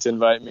me enough to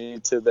invite me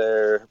to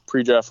their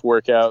pre-draft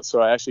workout. So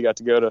I actually got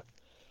to go to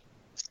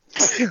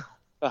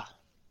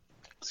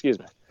excuse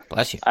me.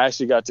 Bless you. I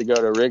actually got to go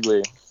to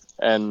Wrigley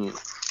and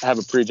have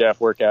a pre-draft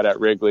workout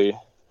at Wrigley.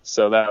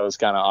 So that was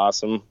kind of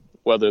awesome,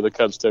 whether the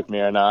Cubs took me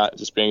or not.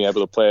 Just being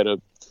able to play at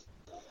a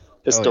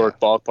historic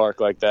ballpark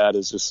like that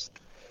is just,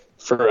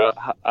 for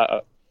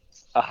a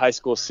high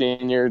school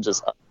senior,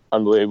 just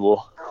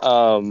unbelievable.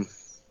 And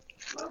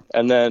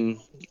then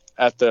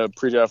at the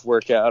pre-draft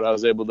workout, I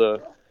was able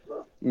to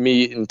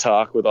meet and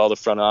talk with all the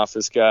front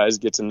office guys,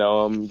 get to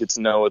know them, get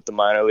to know what the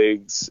minor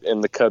leagues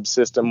in the Cubs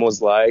system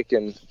was like.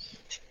 And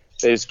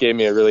they just gave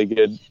me a really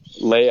good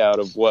layout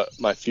of what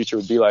my future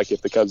would be like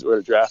if the Cubs were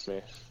to draft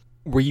me.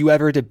 Were you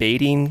ever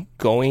debating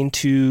going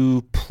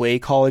to play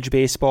college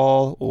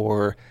baseball,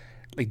 or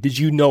did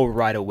you know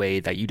right away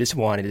that you just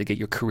wanted to get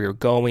your career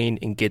going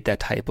and get that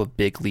type of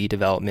big league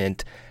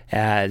development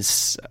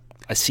as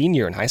a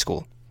senior in high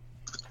school?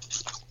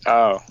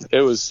 Oh,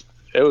 it was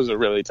a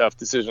really tough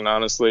decision,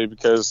 honestly,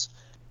 because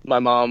my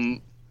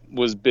mom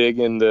was big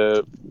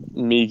into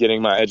me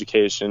getting my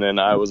education, and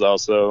I was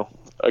also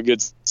a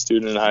good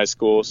student in high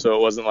school, so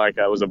it wasn't like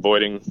I was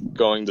avoiding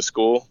going to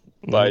school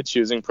by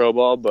choosing pro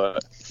ball,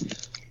 but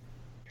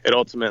it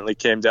ultimately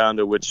came down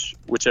to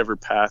whichever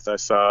path I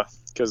saw,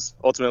 because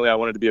ultimately I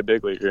wanted to be a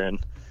big leaguer, and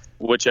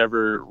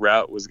whichever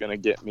route was going to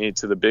get me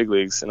to the big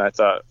leagues. And I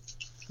thought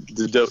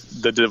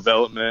the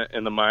development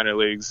in the minor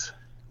leagues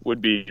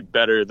would be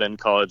better than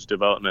college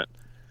development,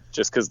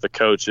 just because the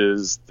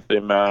coaches, the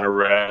amount of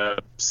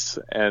reps,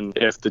 and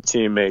if the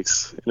team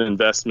makes an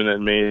investment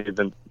in me,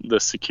 then the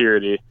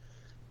security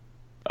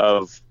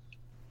of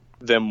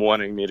them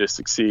wanting me to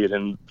succeed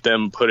and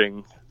them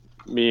putting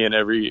me in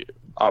every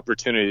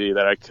opportunity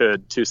that I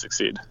could to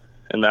succeed.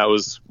 And that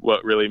was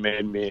what really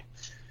made me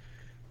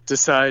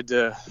decide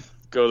to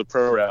go the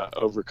pro route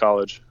over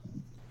college.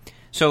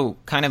 So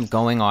kind of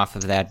going off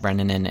of that,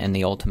 Brennen, and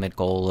the ultimate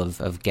goal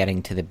of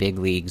getting to the big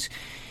leagues,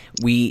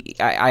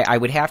 I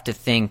would have to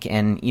think,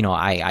 and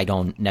I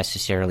don't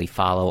necessarily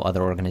follow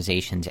other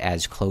organizations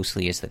as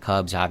closely as the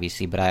Cubs,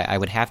 obviously, but I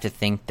would have to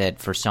think that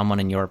for someone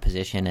in your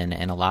position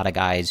and a lot of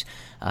guys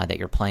that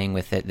you're playing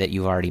with that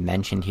you've already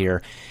mentioned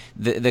here,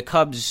 the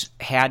Cubs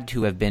had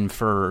to have been,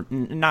 for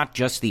not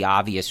just the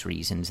obvious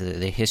reasons,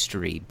 the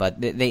history,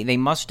 but they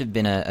must have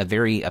been a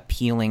very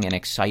appealing and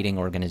exciting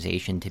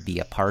organization to be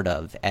a part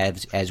of,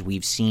 as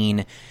we've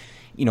seen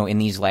in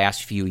these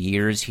last few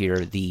years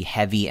here, the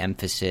heavy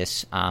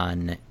emphasis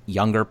on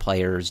younger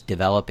players,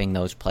 developing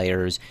those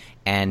players,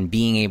 and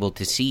being able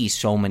to see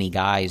so many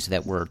guys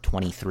that were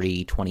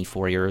 23,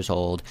 24 years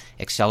old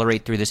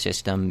accelerate through the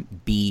system,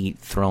 be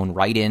thrown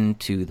right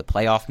into the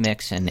playoff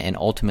mix, and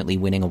ultimately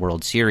winning a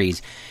World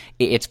Series,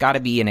 it's got to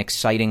be an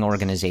exciting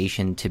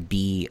organization to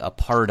be a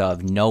part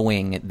of,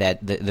 knowing that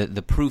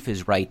the proof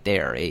is right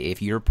there.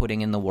 If you're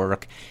putting in the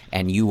work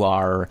and you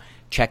are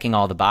checking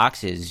all the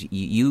boxes,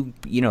 you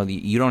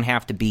don't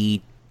have to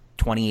be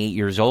 28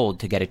 years old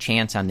to get a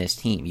chance on this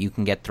team. You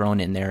can get thrown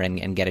in there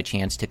and get a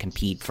chance to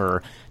compete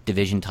for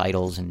division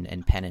titles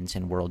and pennants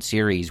and World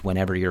Series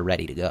whenever you're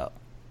ready to go.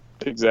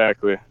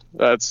 Exactly.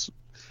 That's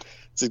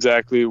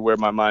exactly where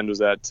my mind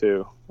was at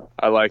too.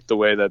 I liked the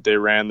way that they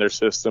ran their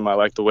system. I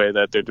liked the way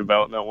that their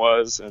development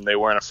was, and they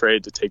weren't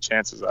afraid to take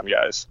chances on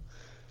guys.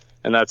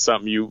 And that's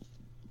something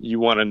you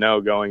want to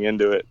know going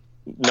into it,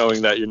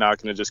 knowing that you're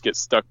not going to just get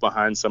stuck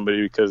behind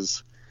somebody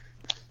because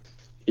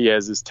he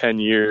has his 10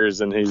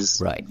 years and he's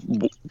right.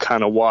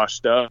 kind of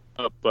washed up,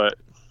 but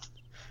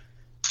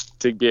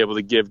to be able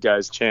to give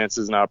guys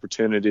chances and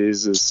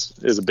opportunities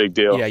is a big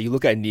deal. Yeah, you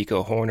look at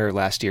Nico Horner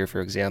last year,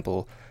 for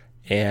example,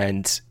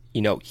 and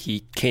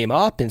he came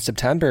up in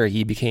September.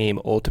 He became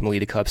ultimately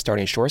the Cubs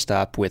starting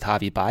shortstop with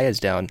Javi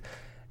Baez down.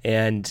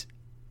 And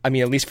I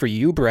mean, at least for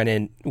you,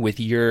 Brennen, with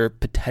your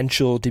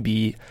potential to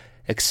be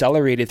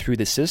accelerated through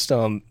the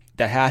system,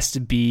 that has to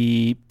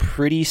be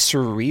pretty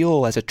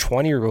surreal as a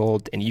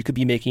 20-year-old, and you could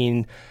be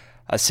making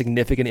a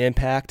significant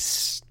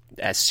impact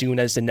as soon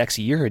as the next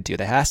year or two.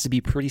 That has to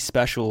be pretty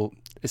special,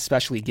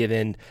 especially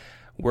given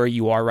where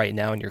you are right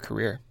now in your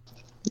career.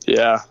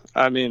 Yeah,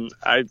 I mean,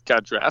 I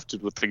got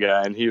drafted with the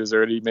guy, and he was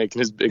already making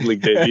his big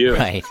league debut.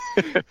 Right.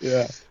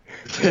 Yeah,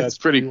 it's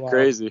pretty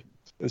crazy.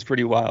 It's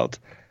pretty wild.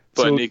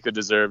 But Nico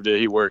deserved it.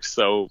 He worked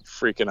so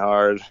freaking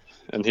hard,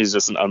 and he's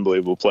just an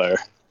unbelievable player.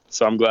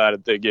 So I'm glad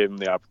that they gave him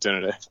the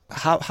opportunity.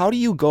 How do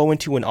you go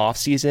into an off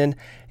season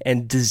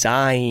and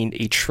design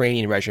a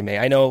training resume?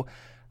 I know,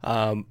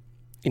 I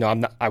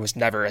was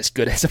never as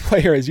good as a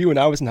player as you when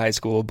I was in high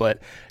school, but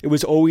it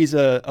was always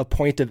a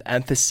point of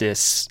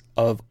emphasis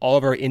of all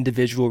of our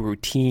individual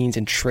routines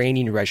and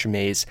training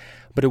resumes.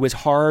 But it was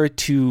hard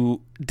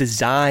to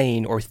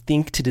design or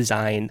think to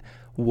design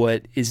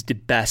what is the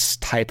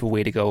best type of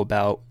way to go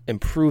about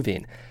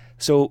improving.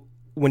 So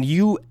when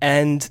you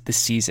end the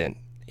season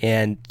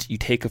and you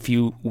take a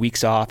few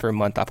weeks off or a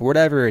month off or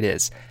whatever it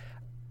is,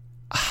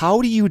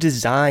 how do you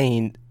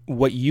design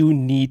what you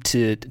need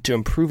to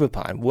improve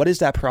upon? What is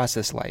that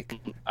process like?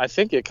 I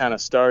think it kind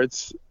of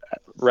starts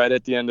right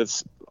at the end of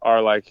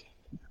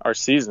our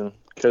season,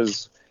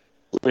 because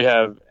we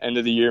have end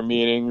of the year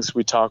meetings.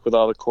 We talk with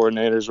all the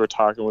coordinators. We're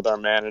talking with our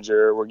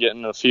manager. We're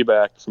getting the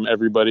feedback from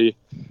everybody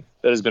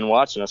that has been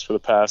watching us for the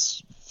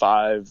past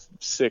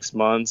 5-6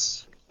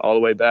 months, all the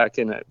way back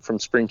from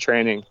spring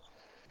training.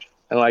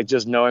 And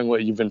just knowing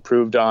what you've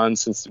improved on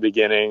since the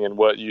beginning and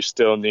what you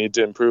still need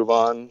to improve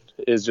on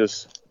is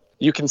just,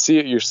 you can see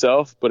it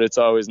yourself, but it's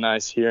always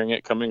nice hearing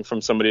it coming from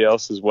somebody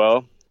else as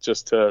well,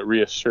 just to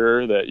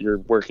reassure that you're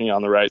working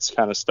on the right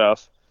kind of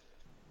stuff.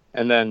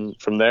 And then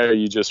from there,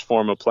 you just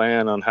form a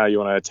plan on how you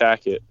want to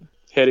attack it.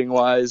 Hitting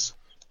wise,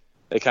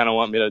 they kind of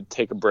want me to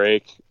take a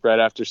break right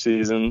after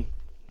season,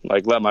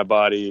 let my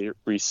body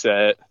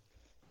reset,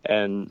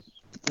 and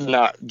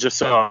not just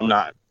so I'm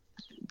not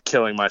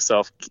killing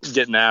myself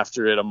getting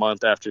after it a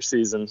month after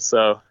season.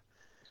 So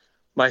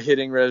my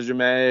hitting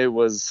resume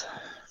was,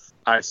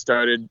 I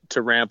started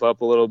to ramp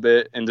up a little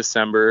bit in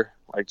December,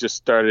 just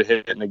started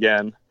hitting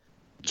again.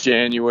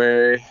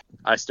 January,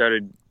 I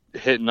started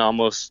hitting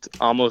almost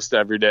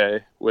every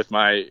day with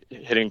my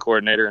hitting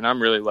coordinator, and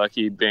I'm really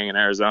lucky being in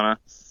Arizona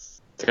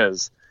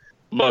because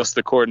most of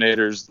the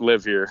coordinators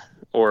live here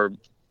or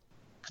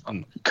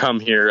come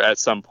here at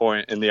some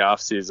point in the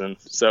off season.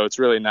 So it's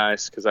really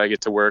nice because I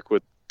get to work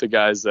with the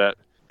guys that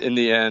in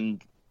the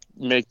end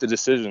make the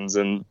decisions,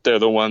 and they're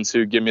the ones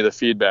who give me the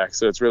feedback.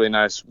 So it's really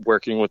nice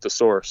working with the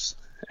source,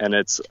 and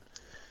it's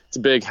a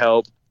big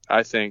help,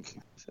 I think.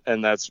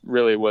 And that's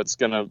really what's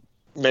going to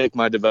make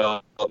my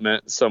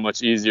development so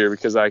much easier,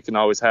 because I can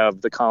always have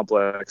the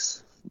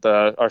complex,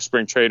 our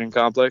spring training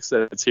complex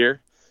that's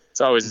here.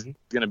 It's always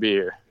going to be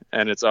here,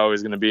 and it's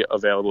always going to be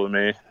available to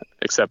me,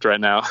 except right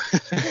now.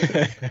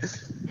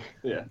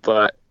 Yeah.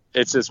 But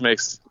it just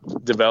makes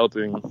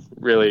developing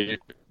really,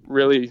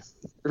 really,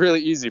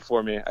 really easy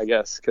for me, I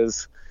guess,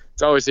 because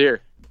it's always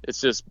here. It's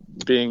just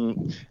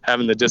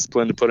having the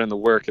discipline to put in the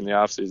work in the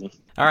off season.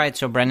 All right,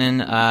 so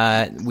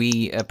Brennen,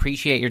 we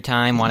appreciate your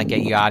time. Want to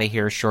get you out of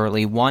here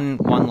shortly. One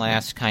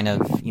last kind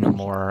of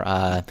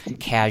more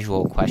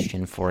casual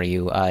question for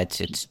you.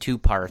 It's two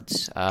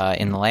parts.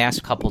 In the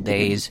last couple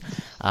days,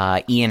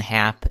 Ian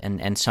Happ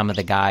and some of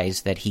the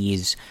guys that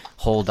he's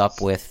holed up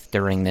with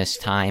during this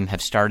time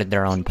have started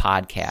their own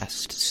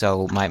podcast.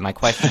 So my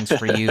questions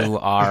for you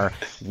are: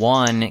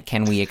 one,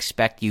 can we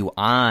expect you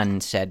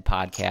on said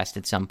podcast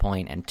at some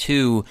point? And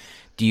two,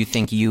 do you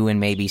think you and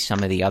maybe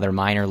some of the other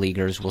minor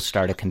leaguers will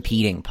start a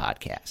competing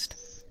podcast?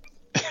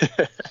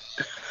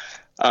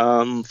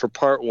 For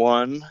part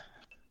one,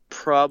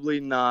 probably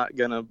not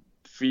going to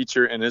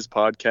feature in his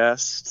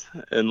podcast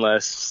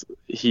unless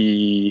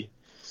he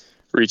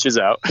reaches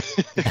out.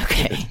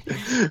 Okay.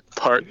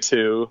 Part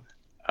 2.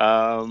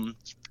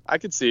 I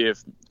could see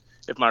if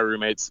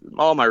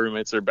all my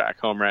roommates are back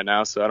home right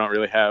now, so I don't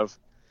really have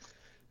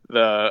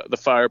the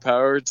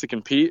firepower to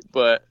compete.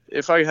 But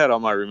if I had all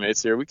my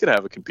roommates here, we could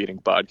have a competing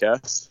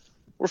podcast.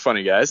 We're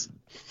funny guys.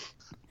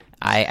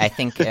 I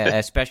think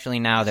especially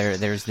now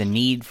there's the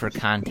need for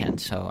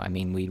content. So I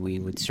mean we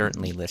would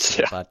certainly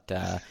listen. Yeah.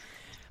 But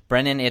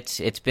Brennen,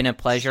 it's been a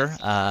pleasure.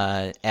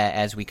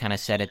 As we kind of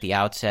said at the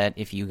outset,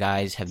 if you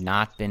guys have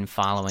not been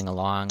following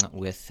along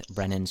with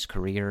Brennen's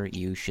career,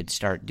 you should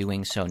start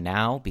doing so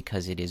now,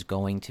 because it is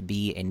going to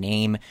be a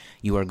name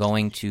you are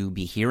going to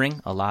be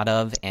hearing a lot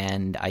of,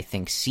 and I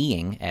think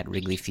seeing at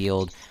Wrigley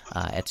Field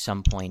at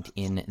some point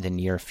in the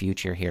near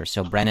future here.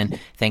 So Brennen,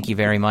 thank you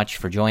very much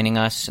for joining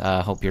us.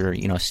 Hope you're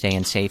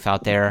staying safe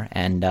out there,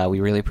 and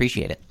we really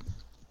appreciate it.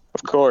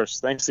 Of course.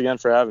 Thanks again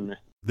for having me.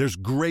 There's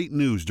great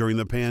news during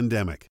the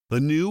pandemic.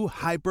 The new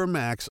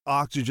HyperMax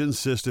oxygen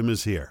system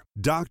is here.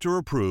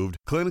 Doctor-approved,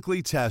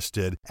 clinically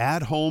tested,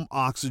 at-home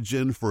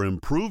oxygen for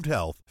improved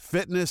health,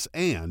 fitness,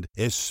 and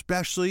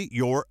especially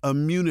your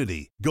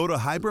immunity. Go to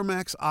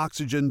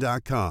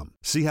hypermaxoxygen.com.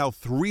 See how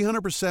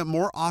 300%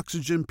 more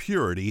oxygen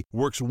purity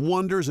works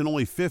wonders in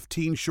only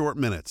 15 short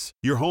minutes.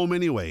 You're home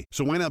anyway,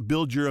 so why not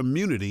build your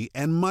immunity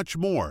and much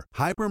more?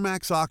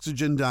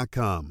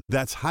 hypermaxoxygen.com.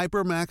 That's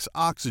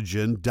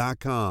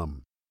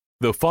hypermaxoxygen.com.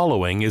 The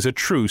following is a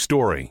true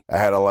story. I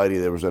had a lady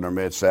that was in her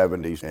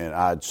mid-70s, and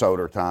I'd sold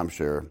her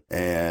timeshare,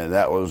 and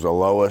that was the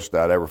lowest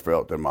I'd ever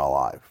felt in my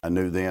life. I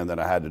knew then that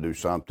I had to do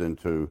something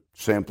to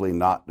simply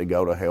not to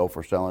go to hell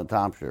for selling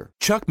timeshare.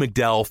 Chuck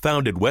McDowell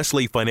founded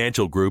Wesley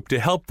Financial Group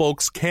to help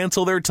folks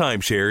cancel their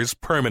timeshares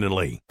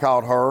permanently.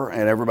 Called her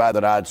and everybody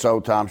that I'd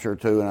sold timeshare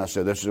to, and I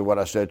said, this is what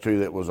I said to you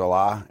that was a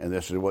lie, and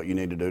this is what you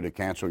need to do to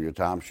cancel your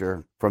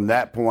timeshare. From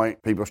that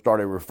point, people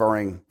started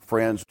referring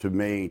friends to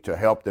me to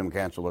help them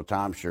cancel their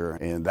timeshare,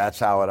 and that's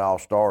how it all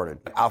started.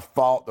 I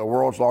fought the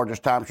world's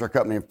largest timeshare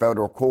company in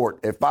federal court.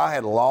 If I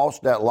had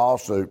lost that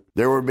lawsuit,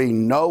 there would be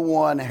no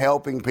one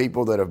helping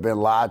people that have been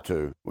lied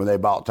to when they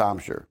bought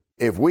timeshare.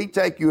 If we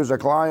take you as a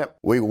client,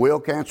 we will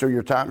cancel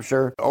your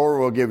timeshare or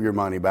we'll give your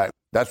money back.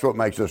 That's what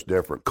makes us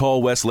different.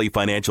 Call Wesley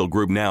Financial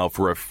Group now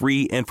for a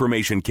free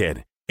information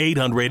kit.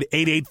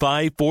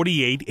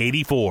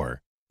 800-885-4884.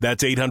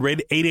 That's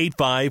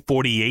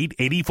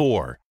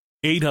 800-885-4884.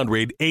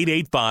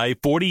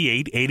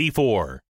 800-885-4884.